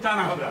do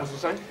kapitana. What's he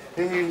saying?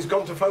 He's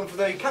gone to phone for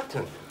the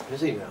captain.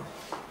 His email.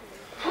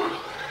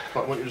 Right,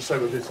 I want you to stay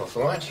with Vitos,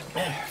 all right?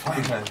 Yeah,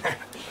 fine.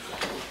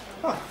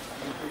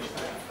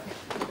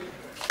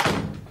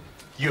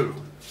 You,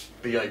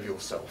 behave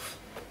yourself.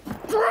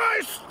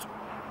 Christ!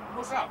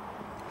 What's up?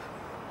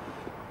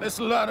 This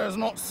ladder's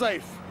not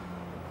safe.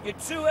 You're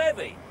too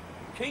heavy.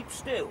 Keep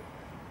still.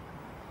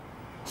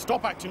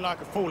 Stop acting like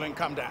a fool and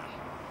come down.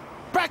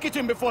 Back it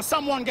in before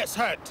someone gets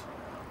hurt.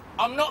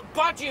 I'm not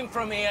budging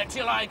from here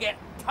till I get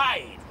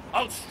paid.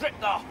 I'll strip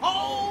the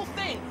whole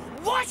thing.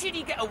 Why should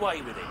he get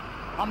away with it?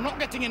 I'm not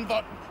getting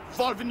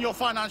involved in your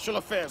financial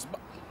affairs,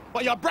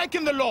 but you're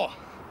breaking the law,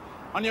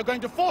 and you're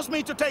going to force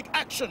me to take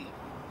action.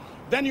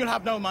 Then you'll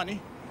have no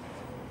money,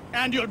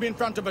 and you'll be in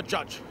front of a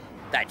judge.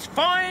 That's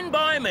fine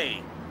by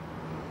me.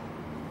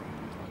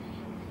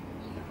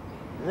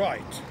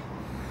 Right.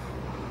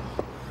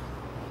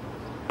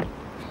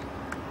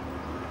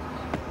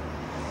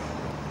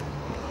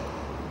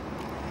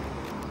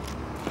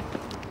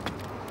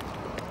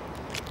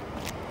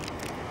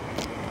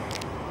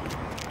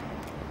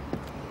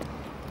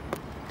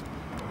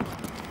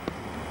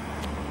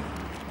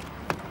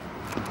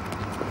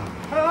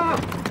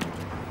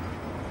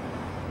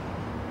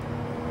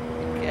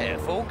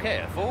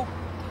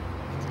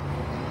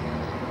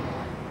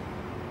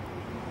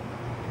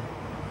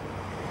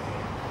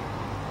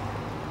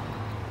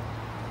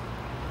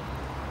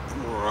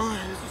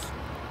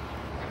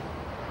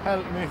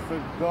 help me, for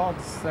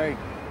God's sake.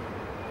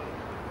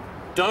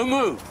 Don't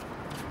move.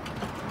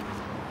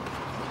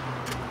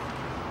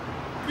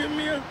 Give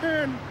me a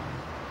hand.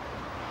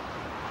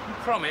 You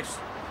promise?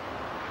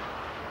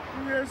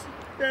 Yes,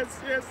 yes,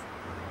 yes.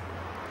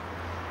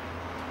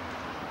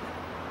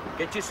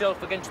 Get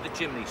yourself against the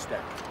chimney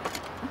stack.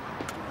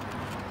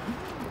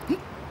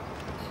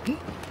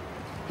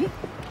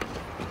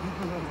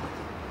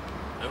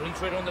 Only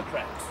tread on the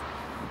cracks.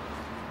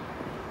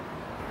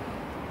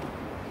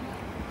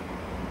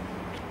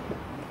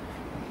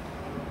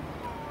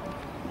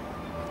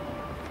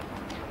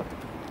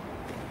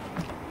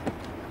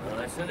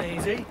 Nice and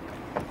easy.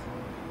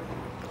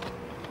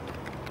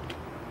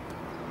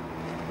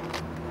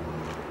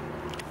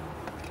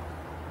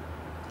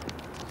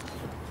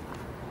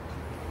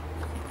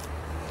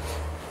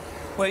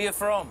 Where you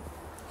from?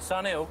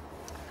 Sun Hill?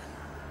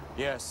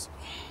 Yes.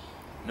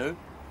 New?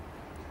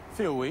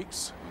 Few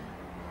weeks.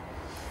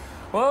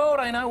 Well,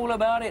 they know all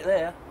about it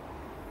there.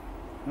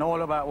 Know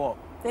all about what?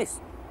 This.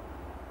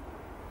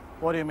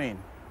 What do you mean?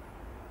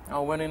 I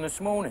went in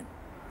this morning.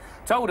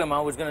 Told them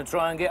I was going to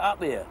try and get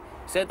up here.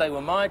 Said they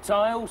were my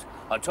tiles.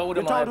 I told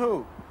them You told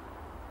who?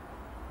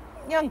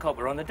 Young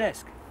copper on the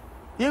desk.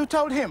 You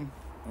told him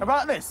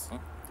about this?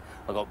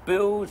 I got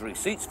bills,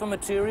 receipts for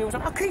materials,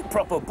 and I keep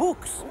proper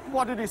books.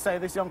 What did he say,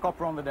 this young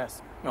copper on the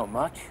desk? Not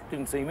much.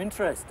 Didn't seem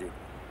interested.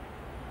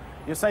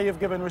 You say you've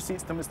given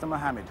receipts to Mr.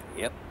 Mohammed?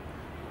 Yep.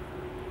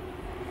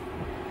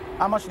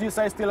 How much do you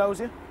say still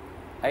owes you?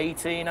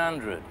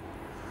 1,800.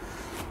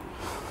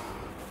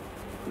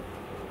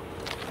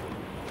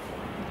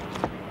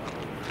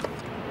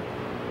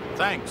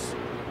 Thanks.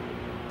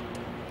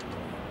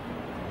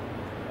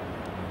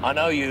 I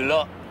know you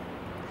lot.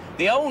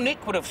 The old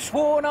Nick would have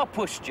sworn I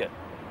pushed you.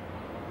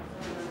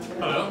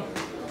 Hello.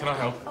 Can I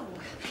help? Oh,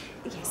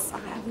 yes,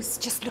 I was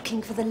just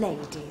looking for the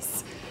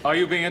ladies. Are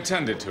you being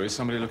attended to? Is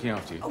somebody looking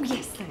after you? Oh,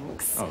 yes,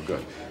 thanks. Oh,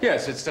 good.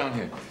 Yes, it's down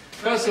here.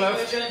 First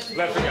left,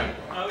 left again.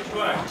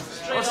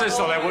 What's this,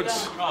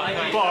 Hollywood's?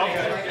 Bob?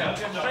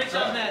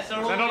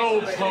 They're not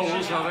all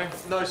poles, are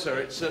they? No, sir,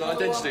 it's an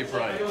identity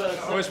parade.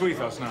 Where's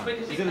Weethos now?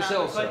 He's in a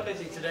cell, sir.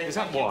 Is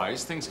that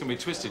wise? Things can be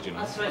twisted, you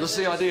know. Well, the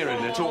CID are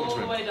in there talking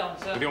to him.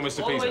 With your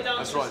Mr. Peter?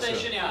 That's right,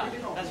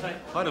 sir.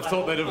 I'd have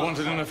thought they'd have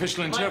wanted an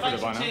official interpreter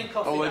by now.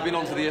 Oh, they've been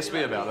on to the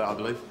SB about that, I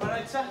believe.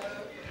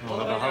 We'll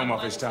have a Home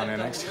Office down here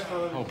next. The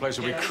whole place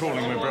will be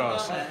crawling with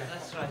brass.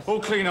 All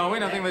clean, are we?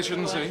 Nothing they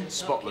shouldn't see?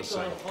 Spotless,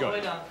 sir.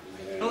 Good.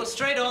 Look,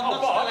 straight on, not to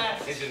the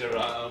left. This is a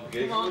right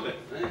gig, Come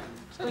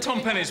on.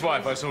 Tom Penny's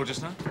wife I saw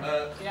just now.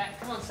 Yeah,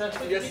 come on, sir.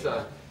 Yes,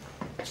 sir.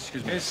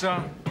 Excuse me. Is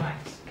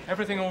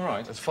everything all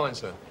right? That's fine,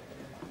 sir.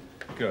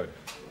 Good.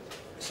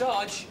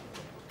 Sarge,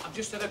 I've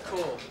just had a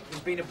call.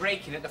 There's been a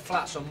break-in at the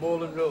flats on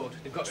Moreland Road.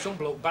 They've got some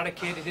bloke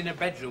barricaded in a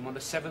bedroom on the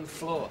 7th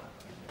floor.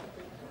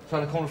 It's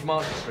around the corner from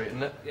Archer Street,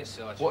 isn't it? Yes,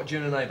 Sarge. What are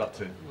June and Abe up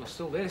to? Well,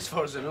 still there, as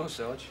far as I know,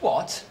 Sarge.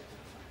 What?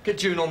 Get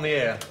June on the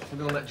air. I've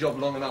been on that job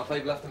long enough.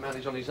 Abe will have to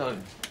manage on his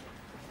own.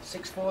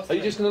 643. Are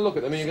you just going to look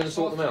at them and you're going to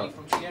sort them out?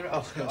 From Sierra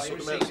Oscar. Are you sort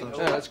them out, receiving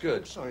yeah, that's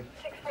good. Sorry.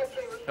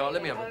 All right,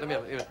 let me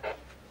have it.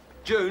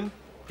 June,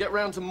 get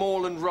round to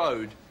Moreland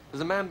Road.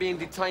 There's a man being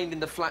detained in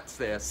the flats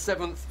there,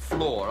 7th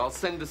floor. I'll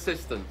send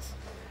assistance.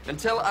 And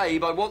tell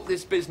Abe I want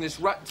this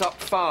business wrapped up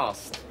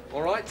fast.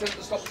 All right? Tell him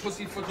to stop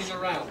pussyfooting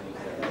around.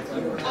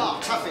 Ah,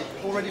 Taffy,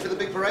 all ready for the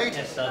big parade?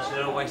 Yes, Sarge,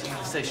 they're all waiting in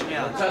the station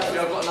yard. Taffy,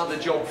 I've got another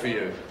job for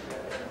you.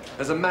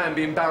 There's a man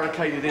being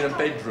barricaded in a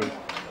bedroom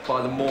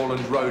by the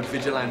Moreland Road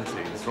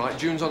vigilantes, right?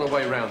 June's on her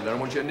way round there. I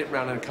want you to nip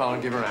round in a car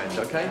and give her a hand,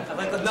 OK?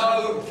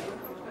 No!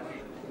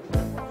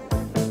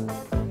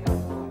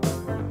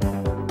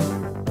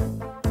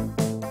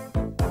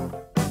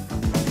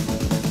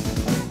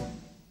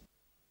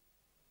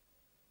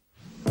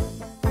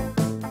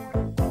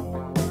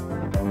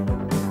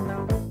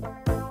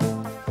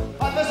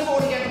 Right, first of all,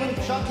 gentlemen,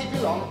 shan't keep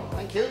you long.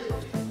 Thank you.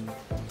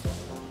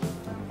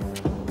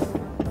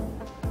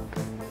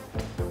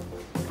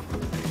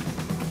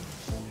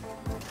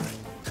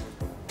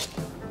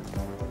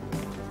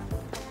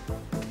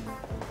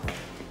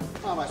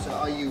 All right, sir,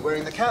 are you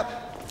wearing the cap?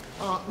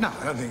 No,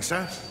 I don't think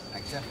so.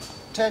 Thank you, sir.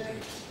 Ted,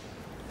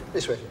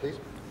 this way, please.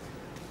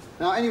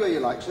 Now, anywhere you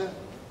like, sir.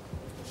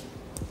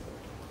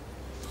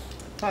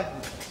 Hi.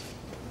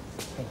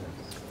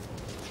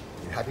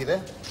 You happy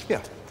there? Yeah.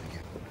 Thank you.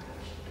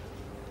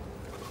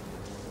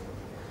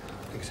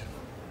 Thank you, sir.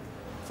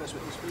 First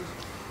witness, please.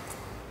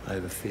 I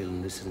have a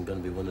feeling this isn't going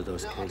to be one of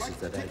those cases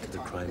that add to the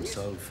crime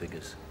solved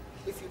figures.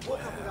 If you would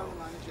help me down the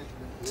line,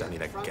 gentlemen. It's only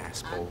that front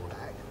gas and board.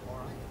 back, all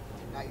right?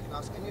 Now, you can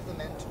ask any of the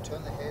men to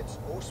turn their heads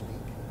or speak.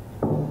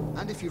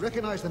 And if you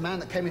recognize the man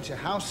that came into your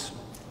house,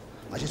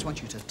 I just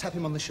want you to tap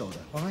him on the shoulder,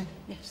 all right?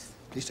 Yes.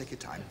 Please take your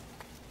time.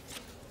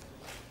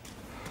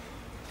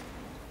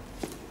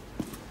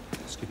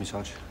 Excuse me,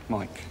 Sarge.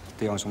 Mike,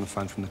 DI's on the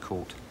phone from the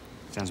court.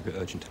 Sounds a bit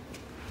urgent.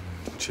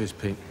 Cheers,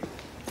 Pete.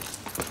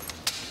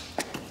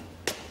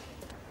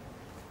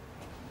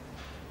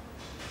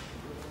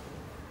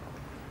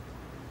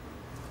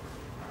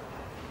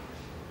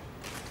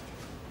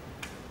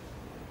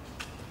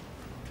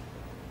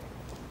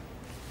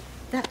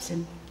 That's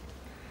him.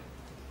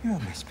 You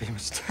must be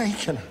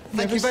mistaken. Thank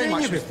Never you very seen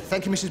much. you before.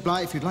 Thank you, Mrs.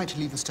 Bligh. If you'd like to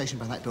leave the station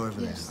by that door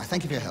over Yes. there. I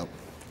thank you for your help.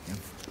 Yeah.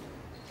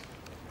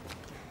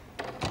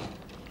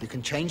 You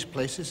can change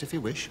places if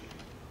you wish.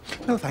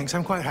 No, thanks.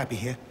 I'm quite happy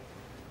here.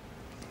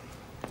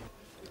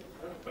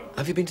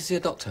 Have you been to see a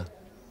doctor?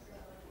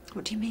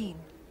 What do you mean?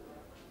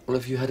 Well,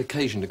 have you had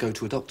occasion to go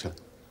to a doctor?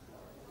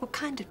 What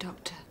kind of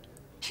doctor?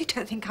 You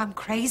don't think I'm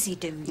crazy,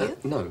 do you?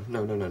 No.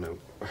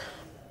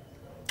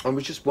 I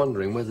was just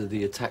wondering whether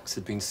the attacks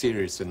had been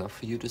serious enough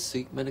for you to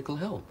seek medical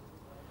help.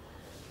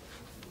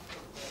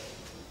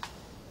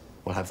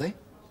 Well, have they?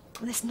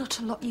 There's not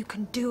a lot you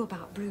can do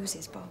about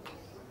bruises, Bob.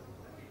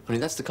 I mean,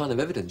 that's the kind of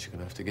evidence you're going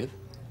to have to give.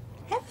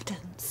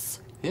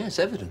 Evidence? Yes,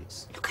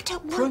 evidence. Look, I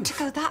don't want to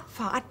go that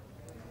far.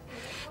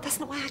 That's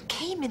not why I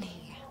came in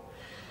here.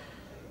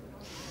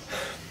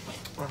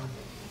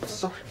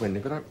 Sorry, Wendy,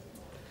 but I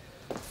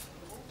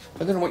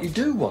don't know what you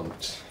do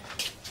want.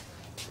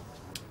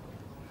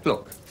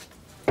 Look.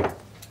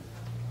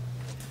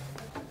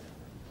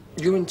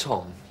 You and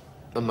Tom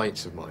are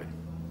mates of mine.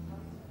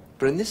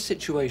 But in this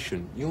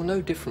situation, you're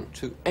no different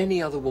to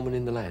any other woman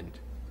in the land.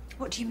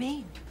 What do you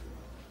mean?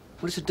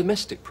 Well, it's a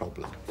domestic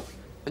problem.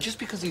 And just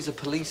because he's a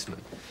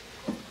policeman,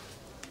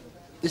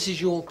 this is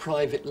your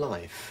private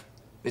life.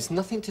 It's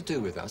nothing to do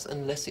with us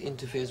unless it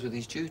interferes with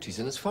his duties.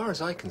 And as far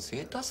as I can see,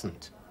 it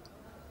doesn't.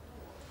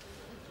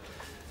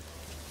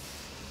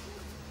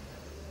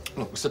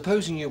 Look,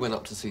 supposing you went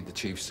up to see the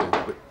chief soon,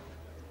 but...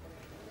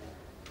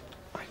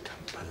 I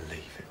don't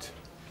believe it.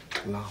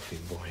 Laughing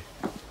boy.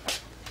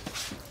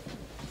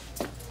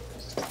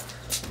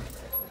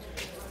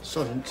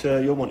 Sergeant,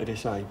 you're wanted to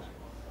say?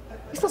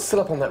 He's not still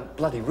up on that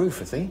bloody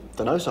roof, is he?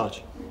 Dunno,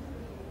 Sarge.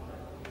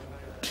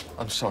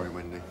 I'm sorry,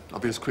 Wendy. I'll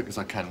be as quick as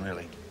I can,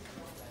 really.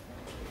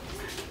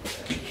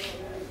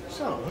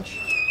 Sarge?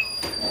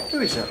 Who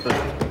is that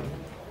bird?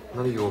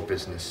 None of your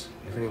business.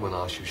 If anyone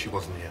asks you, she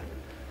wasn't here.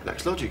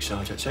 Lacks logic,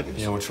 Sarge, that sentence.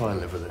 Yeah, we'll try and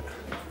live with it.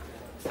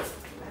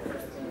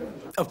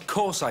 Of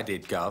course I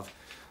did, Gov.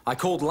 I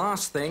called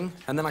last thing,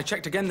 and then I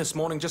checked again this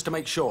morning just to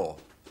make sure.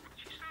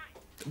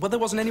 Well, there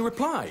wasn't any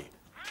reply.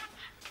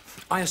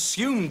 I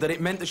assumed that it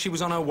meant that she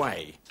was on her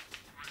way.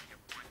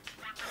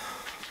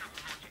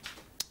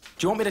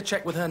 Do you want me to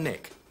check with her,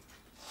 Nick?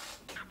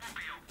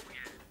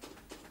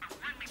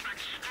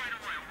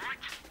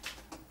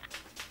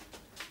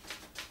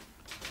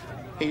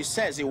 He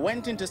says he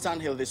went into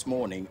Sandhill this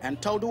morning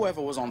and told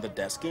whoever was on the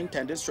desk he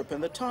intended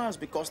stripping the tyres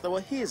because they were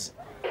his.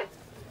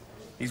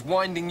 He's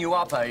winding you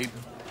up, Abe.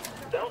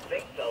 Don't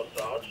think so,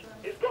 Sarge.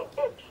 He's got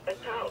books and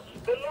touts,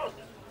 the lot.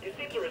 He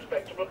seems a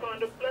respectable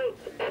kind of bloke.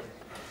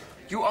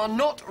 You are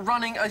not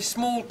running a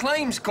small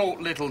claims court,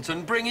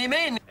 Lyttleton. Bring him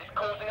in. He's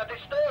causing a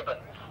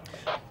disturbance.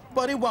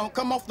 But he won't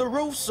come off the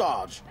roof,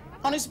 Sarge.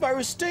 And it's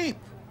very steep.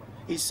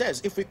 He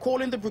says if we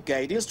call in the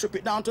brigade, he'll strip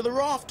it down to the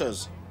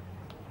rafters.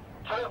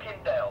 Talk him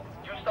down.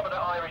 Use some of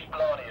that Irish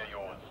blarney of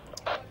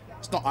yours.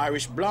 It's not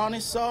Irish blarney,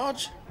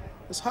 Sarge.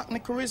 It's Hackney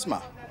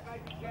charisma.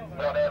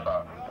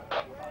 Whatever.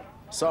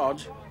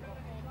 Sarge,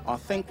 I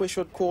think we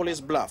should call his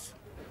bluff.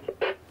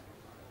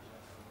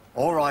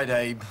 All right,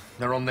 Abe.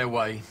 They're on their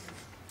way.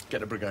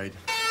 Get a brigade.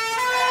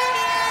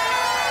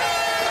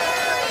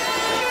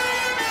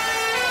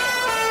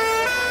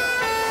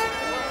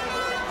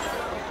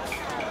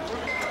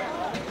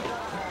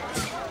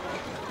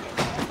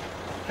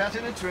 Cat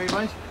in a tree,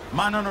 mate.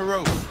 Man on a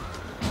roof.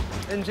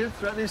 Injured,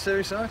 threatening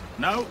suicide?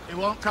 No, he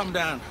won't come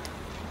down.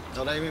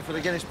 Not aiming for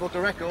the Guinness Book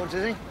of Records,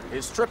 is he?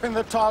 He's stripping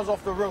the tiles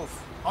off the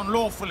roof,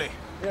 unlawfully.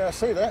 Yeah, I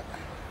see that.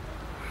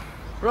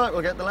 Right,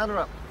 we'll get the ladder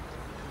up.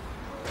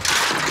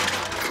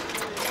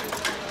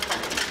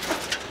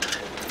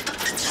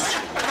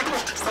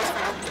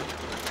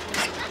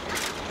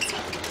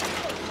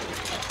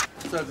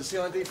 So, the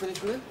CID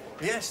finished with him?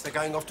 Yes, they're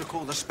going off to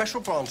call the special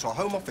branch or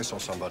Home Office or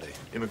somebody.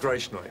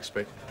 Immigration, I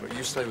expect. But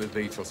you stay with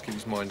Vitos. Keep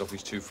his mind off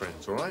his two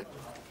friends, all right?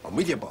 I'm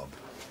with you, Bob.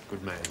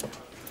 Good man.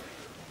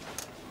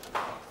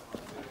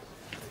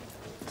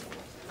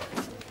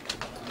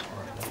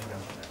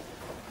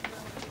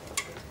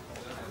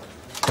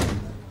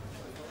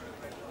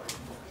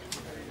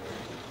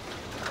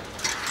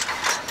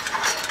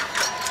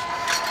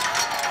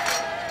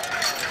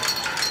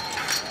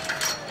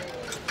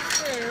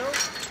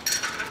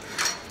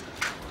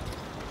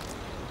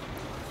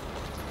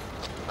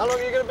 How long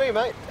are you going to be,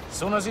 mate? As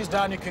soon as he's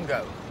down, you can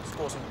go. It's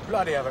causing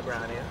bloody havoc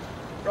around here.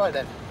 Right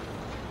then.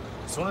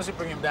 As soon as you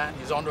bring him down,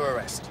 he's under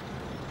arrest.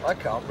 I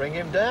can't bring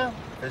him down.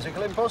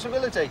 Physical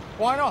impossibility.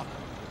 Why not?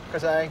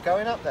 Because I ain't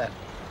going up there.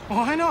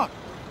 Why not?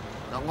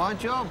 Not my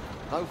job.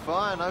 No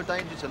fire, no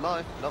danger to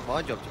life. Not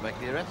my job to make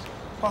the arrest.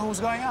 Well,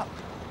 who's going up?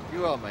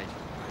 You are, mate.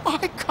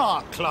 I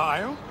can't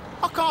climb.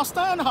 I can't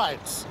stand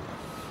heights.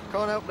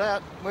 Can't help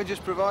that. We're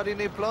just providing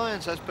the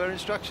appliance as per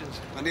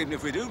instructions. And even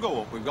if we do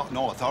go up, we've got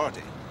no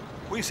authority.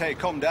 We say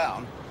come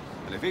down,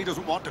 and if he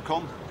doesn't want to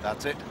come,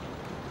 that's it.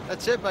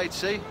 That's it, mate,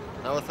 see?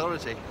 No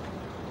authority.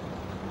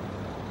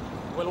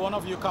 Will one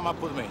of you come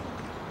up with me?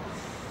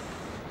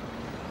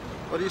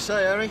 What do you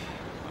say, Harry?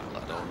 I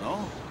don't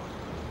know.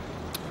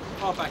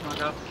 I'll back my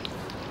girl.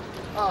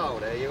 Oh,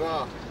 there you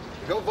are.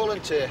 You go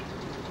volunteer.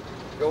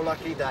 Go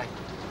lucky day.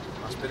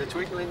 Must be the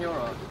twinkle in your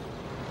eye.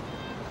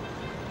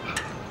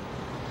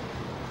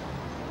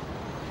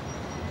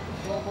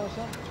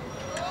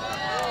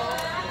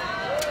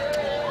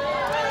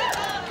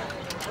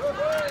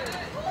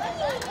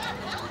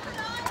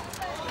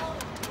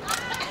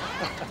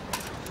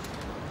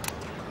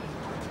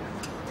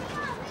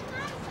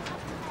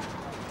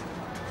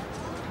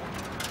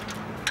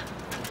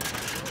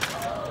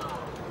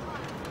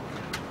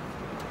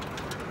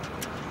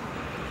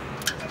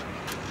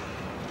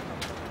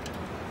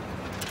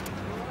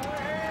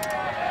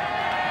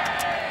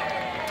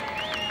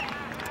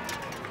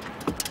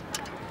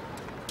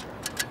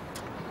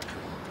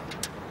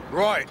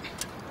 Right.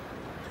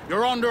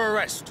 You're under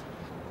arrest.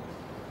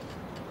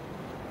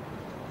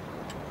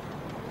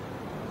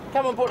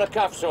 Come and put the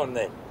cuffs on,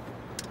 then.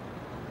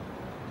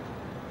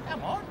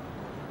 Come on.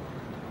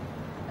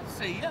 Let's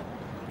see you.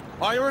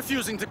 Are you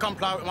refusing to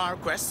comply with my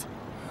request?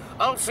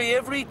 I'll see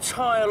every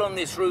tile on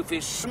this roof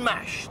is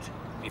smashed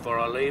before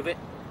I leave it.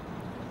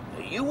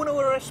 You want to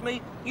arrest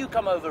me? You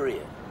come over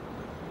here.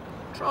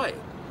 Try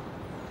it.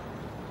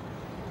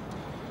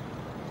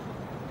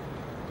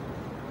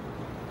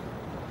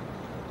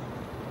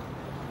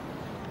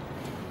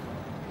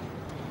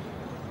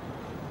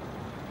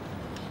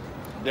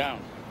 Down.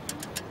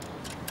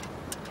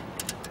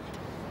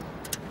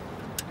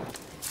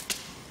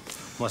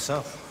 What's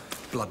up?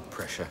 Blood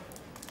pressure.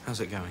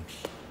 How's it going?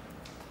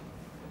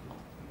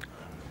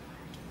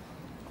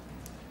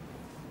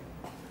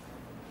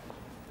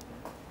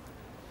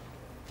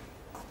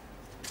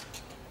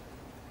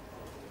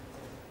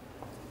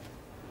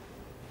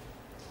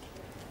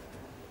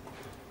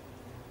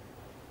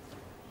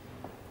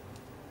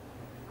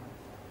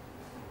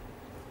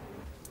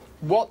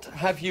 What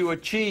have you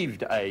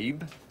achieved,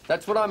 Abe?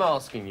 That's what I'm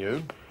asking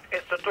you.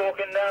 It's the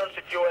talking down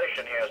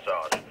situation here,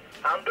 Sarge.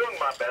 I'm doing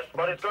my best,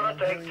 but it's going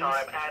to take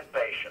time and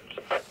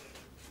patience.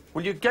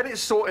 Will you get it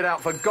sorted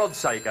out for God's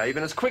sake, Abe,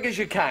 and as quick as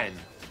you can?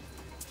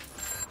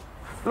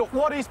 Look,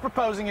 what he's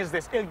proposing is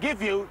this. He'll give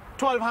you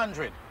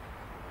 1,200.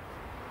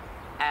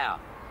 How?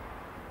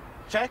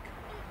 Check?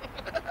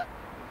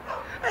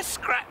 A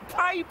scrap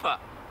paper.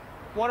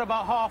 What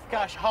about half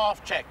cash,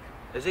 half check?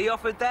 Has he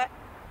offered that?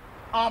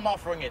 I'm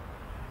offering it.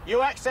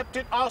 You accept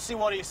it, I'll see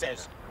what he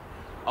says.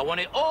 I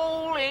want it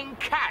all in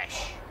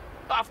cash.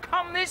 But I've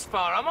come this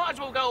far, I might as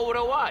well go all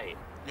the way.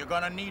 You're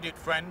gonna need it,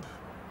 friend.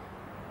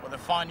 For the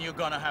fine you're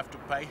gonna have to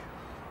pay.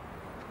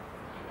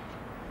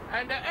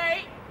 And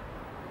 8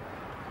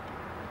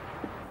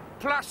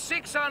 plus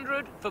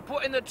 600 for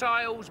putting the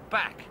tiles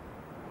back.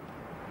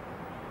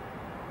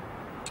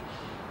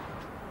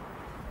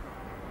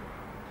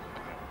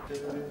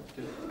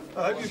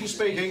 I hope you can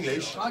speak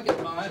English. I get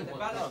mine.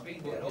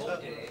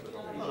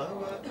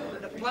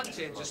 The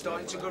plantains are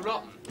starting to go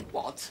rotten.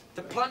 What?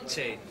 The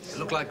plantains. They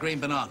look like green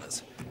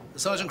bananas.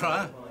 Sgt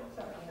Cryer?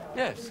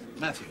 Yes.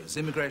 Matthews,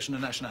 immigration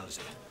and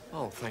nationality.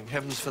 Oh, thank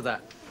heavens for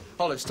that.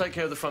 Hollis, take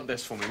care of the front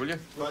desk for me, will you?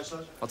 Right,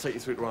 sir. I'll take you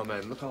through to our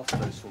man. Look after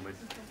those for me.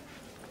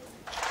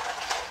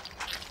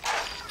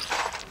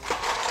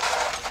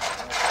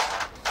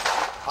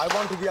 I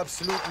want to be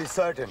absolutely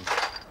certain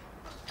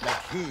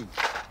that he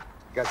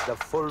gets the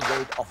full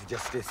weight of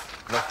justice.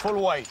 The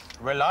full weight.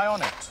 Rely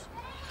on it.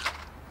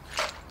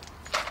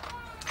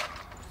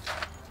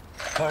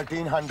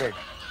 1,300.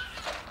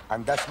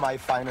 And that's my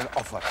final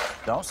offer.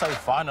 Don't say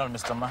final,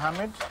 Mr.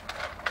 Mohammed.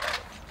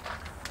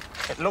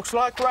 It looks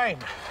like rain.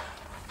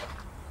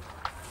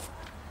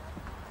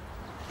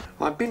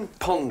 I've been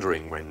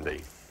pondering,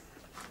 Wendy.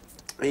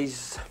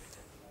 He's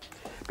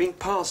been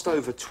passed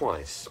over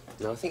twice.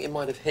 Now, I think it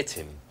might have hit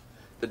him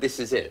that this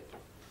is it.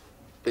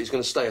 That he's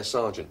going to stay a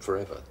sergeant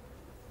forever.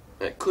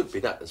 Now, it could be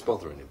that that's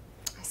bothering him.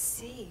 I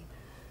see.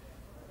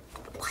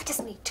 Why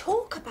doesn't he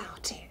talk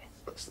about it?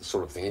 That's the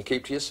sort of thing you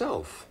keep to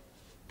yourself.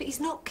 But he's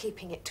not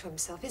keeping it to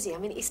himself, is he? I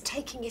mean, he's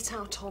taking it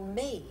out on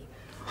me.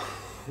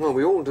 Well,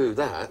 we all do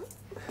that.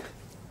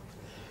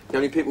 The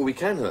only people we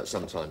can hurt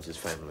sometimes is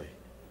family.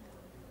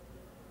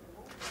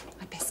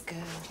 My best girl.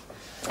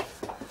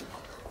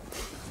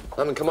 I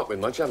haven't come up with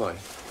much, have I?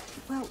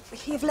 Well,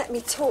 you've let me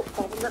talk,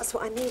 Bob, and that's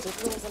what I needed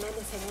more than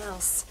anything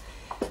else.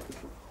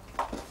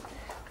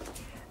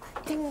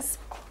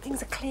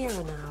 Things are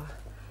clearer now.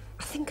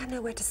 I think I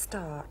know where to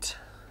start.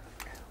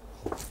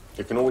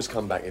 You can always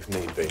come back if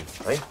need be,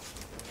 eh?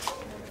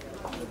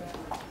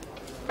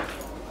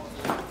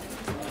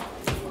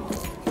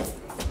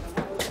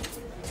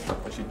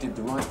 But you did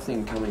the right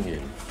thing coming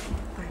in.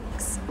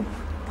 Thanks.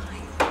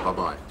 Bye.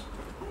 Bye-bye.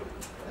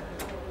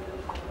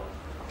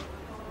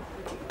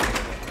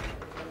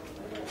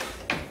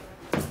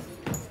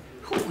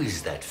 Who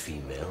is that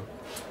female?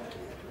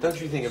 Don't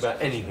you think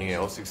about anything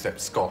else except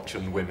Scotch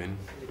and women?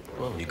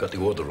 Well, you got the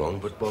order wrong,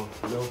 but, well,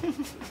 no.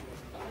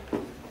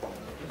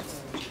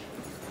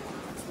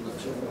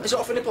 Is it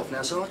off a nip off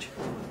now, Sarge?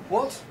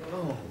 What?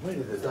 Oh, where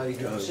did the day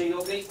go? See you,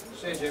 Oggy.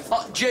 See you, Jim.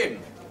 Jim!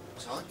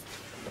 Sarge?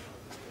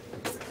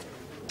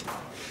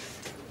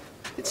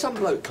 Did some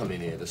bloke come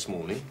in here this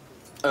morning,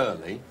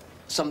 early,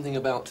 Something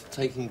about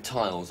taking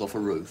tiles off a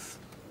roof.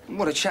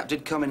 Well, a chap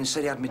did come in and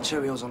said he had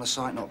materials on a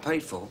site not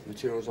paid for.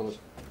 Materials on a...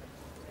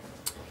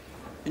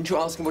 Didn't you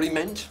ask him what he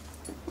meant?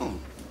 Oh,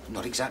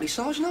 not exactly,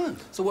 Sarge, no.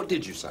 So what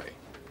did you say?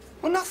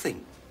 Well,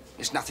 nothing.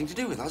 It's nothing to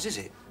do with us, is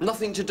it?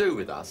 Nothing to do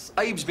with us?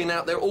 Abe's been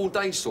out there all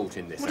day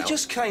sorting this out. Well, he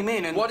just came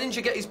in and... Why didn't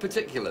you get his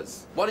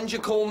particulars? Why didn't you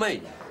call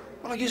me?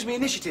 Well, I used my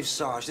initiative,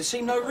 Sarge. There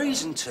seemed no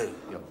reason to.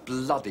 You're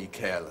bloody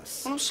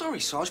careless. Well, I'm sorry,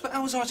 Sarge, but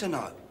how was I to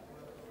know?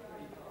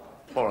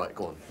 All right,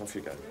 go on. Off you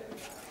go.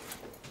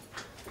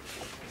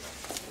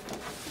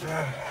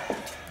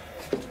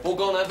 All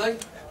gone, have they?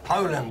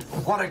 Poland,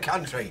 what a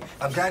country.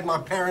 I'm glad my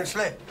parents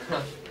left.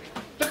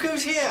 Look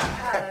who's here.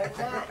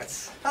 Hello,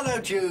 Max. Hello,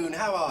 June.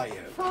 How are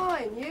you?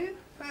 Fine, you?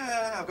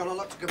 I've got a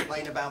lot to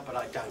complain about, but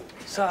I don't.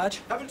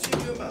 Sarge? Haven't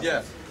seen you, Mum.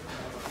 Yeah.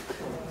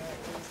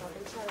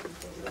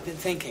 I've been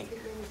thinking.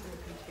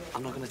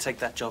 I'm not going to take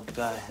that job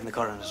in the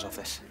coroner's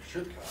office.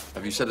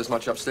 Have you said as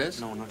much upstairs?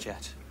 No, not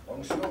yet.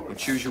 Well,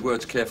 choose your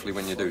words carefully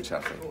when you do,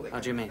 Taffy. How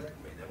do you mean?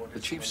 The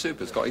Chief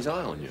Super's got his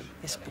eye on you.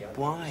 Yes, but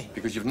why?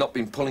 Because you've not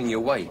been pulling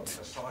your weight.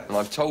 And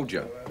I've told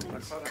you.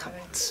 Come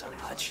on,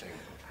 Sarge.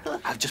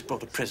 I've just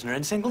brought a prisoner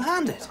in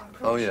single-handed.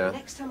 Oh, yeah?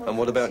 And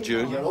what about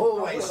June? You're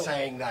always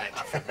saying that.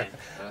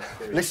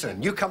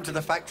 Listen, you come to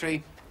the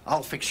factory,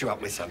 I'll fix you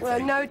up with something. Well,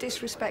 no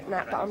disrespect,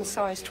 Nat, but I'm a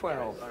size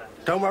 12.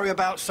 Don't worry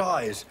about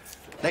size.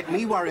 Let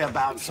me worry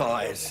about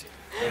size.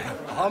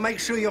 I'll make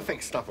sure you're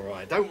fixed up all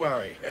right, don't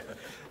worry.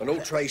 An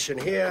alteration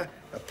here,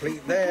 a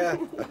pleat there,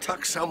 a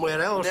tuck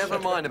somewhere else. Never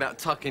mind about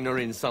tucking her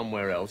in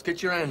somewhere else.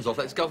 Get your hands off,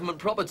 that's government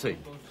property.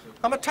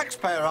 I'm a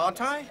taxpayer,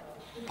 aren't I?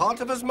 Part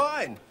of us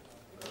mine.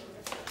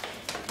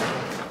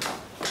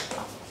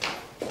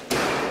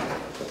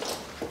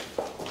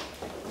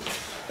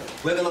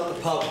 We're going up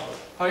the pub.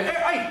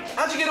 Hey,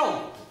 how'd you get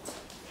on?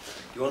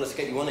 You want us to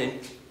get you one in?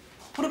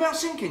 What about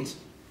Simpkins?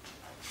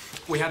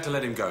 We had to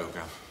let him go,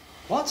 Gav.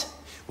 What?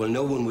 Well,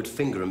 no one would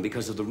finger him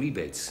because of the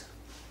rebates.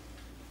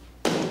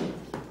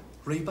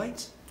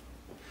 Rebates?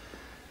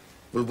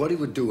 Well, what he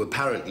would do,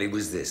 apparently,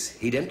 was this.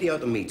 He'd empty out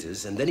the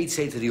meters, and then he'd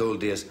say to the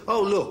old dears,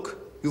 "Oh, look,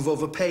 you've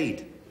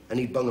overpaid." And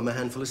he'd bung him a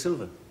handful of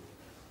silver.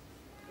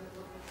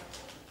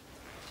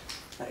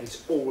 That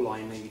is all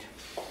I need.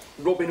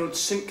 Robin Hood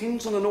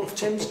Simpkins on the North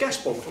Thames gas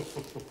board.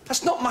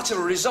 That's not much of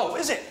a result,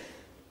 is it?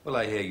 Well,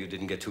 I hear you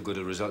didn't get too good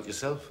a result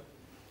yourself.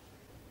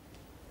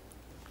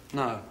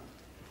 No.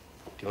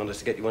 Do you want us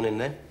to get you one in,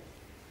 then?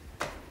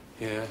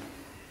 Yeah.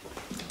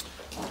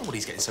 I don't know what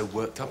he's getting so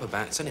worked up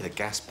about. It's only the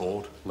gas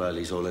board. Well,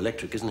 he's all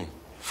electric, isn't he?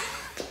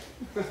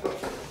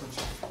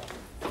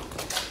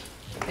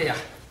 Here.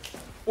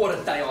 What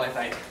a day I've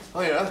had.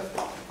 Oh, yeah?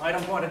 I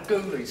had 'em by the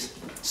ghoulies.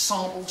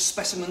 Samples,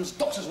 specimens,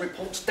 doctor's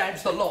reports,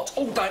 dabs, the lot.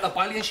 All day at the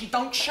Bailey and she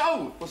don't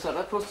show. What's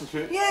that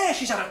prostitute? Yeah,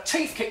 she's had her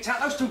teeth kicked out.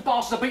 Those two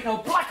bastards are beating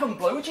her black and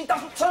blue and she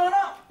doesn't turn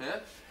up. Yeah?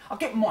 I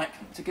get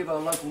Mike to give her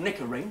local Nick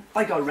a ring.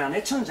 They go round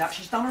there. Turns out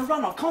she's done a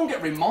run. I can't get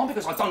her in mine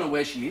because I don't know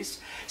where she is.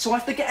 So I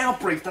have to get our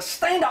brief to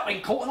stand up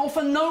in court and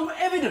offer no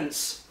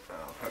evidence. Oh,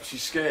 perhaps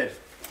she's scared.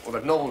 Or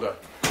they've nobbled her.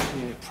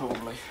 Yeah,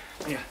 probably.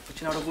 Yeah,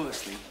 but you know the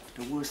worst thing?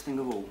 The worst thing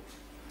of all?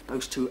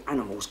 Those two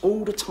animals,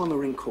 all the time they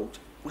were in court,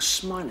 were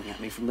smiling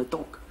at me from the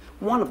dock.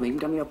 One of them even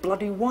gave me a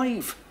bloody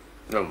wave.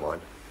 Never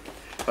mind.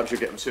 Perhaps you'll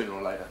get them sooner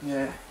or later.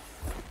 Yeah.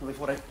 Well,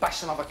 before they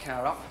bash another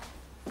car up.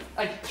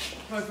 Hey,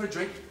 go for a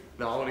drink?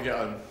 No, I want to get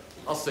home.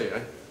 I'll see you, eh?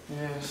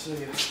 Yeah, see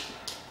you.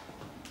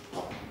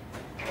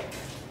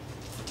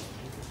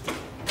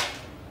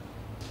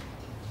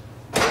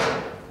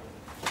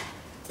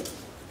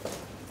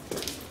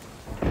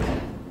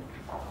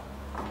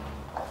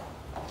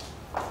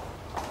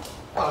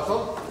 Hello,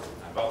 Tom.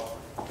 Bob.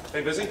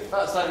 Hey, busy?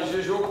 Same as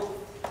usual.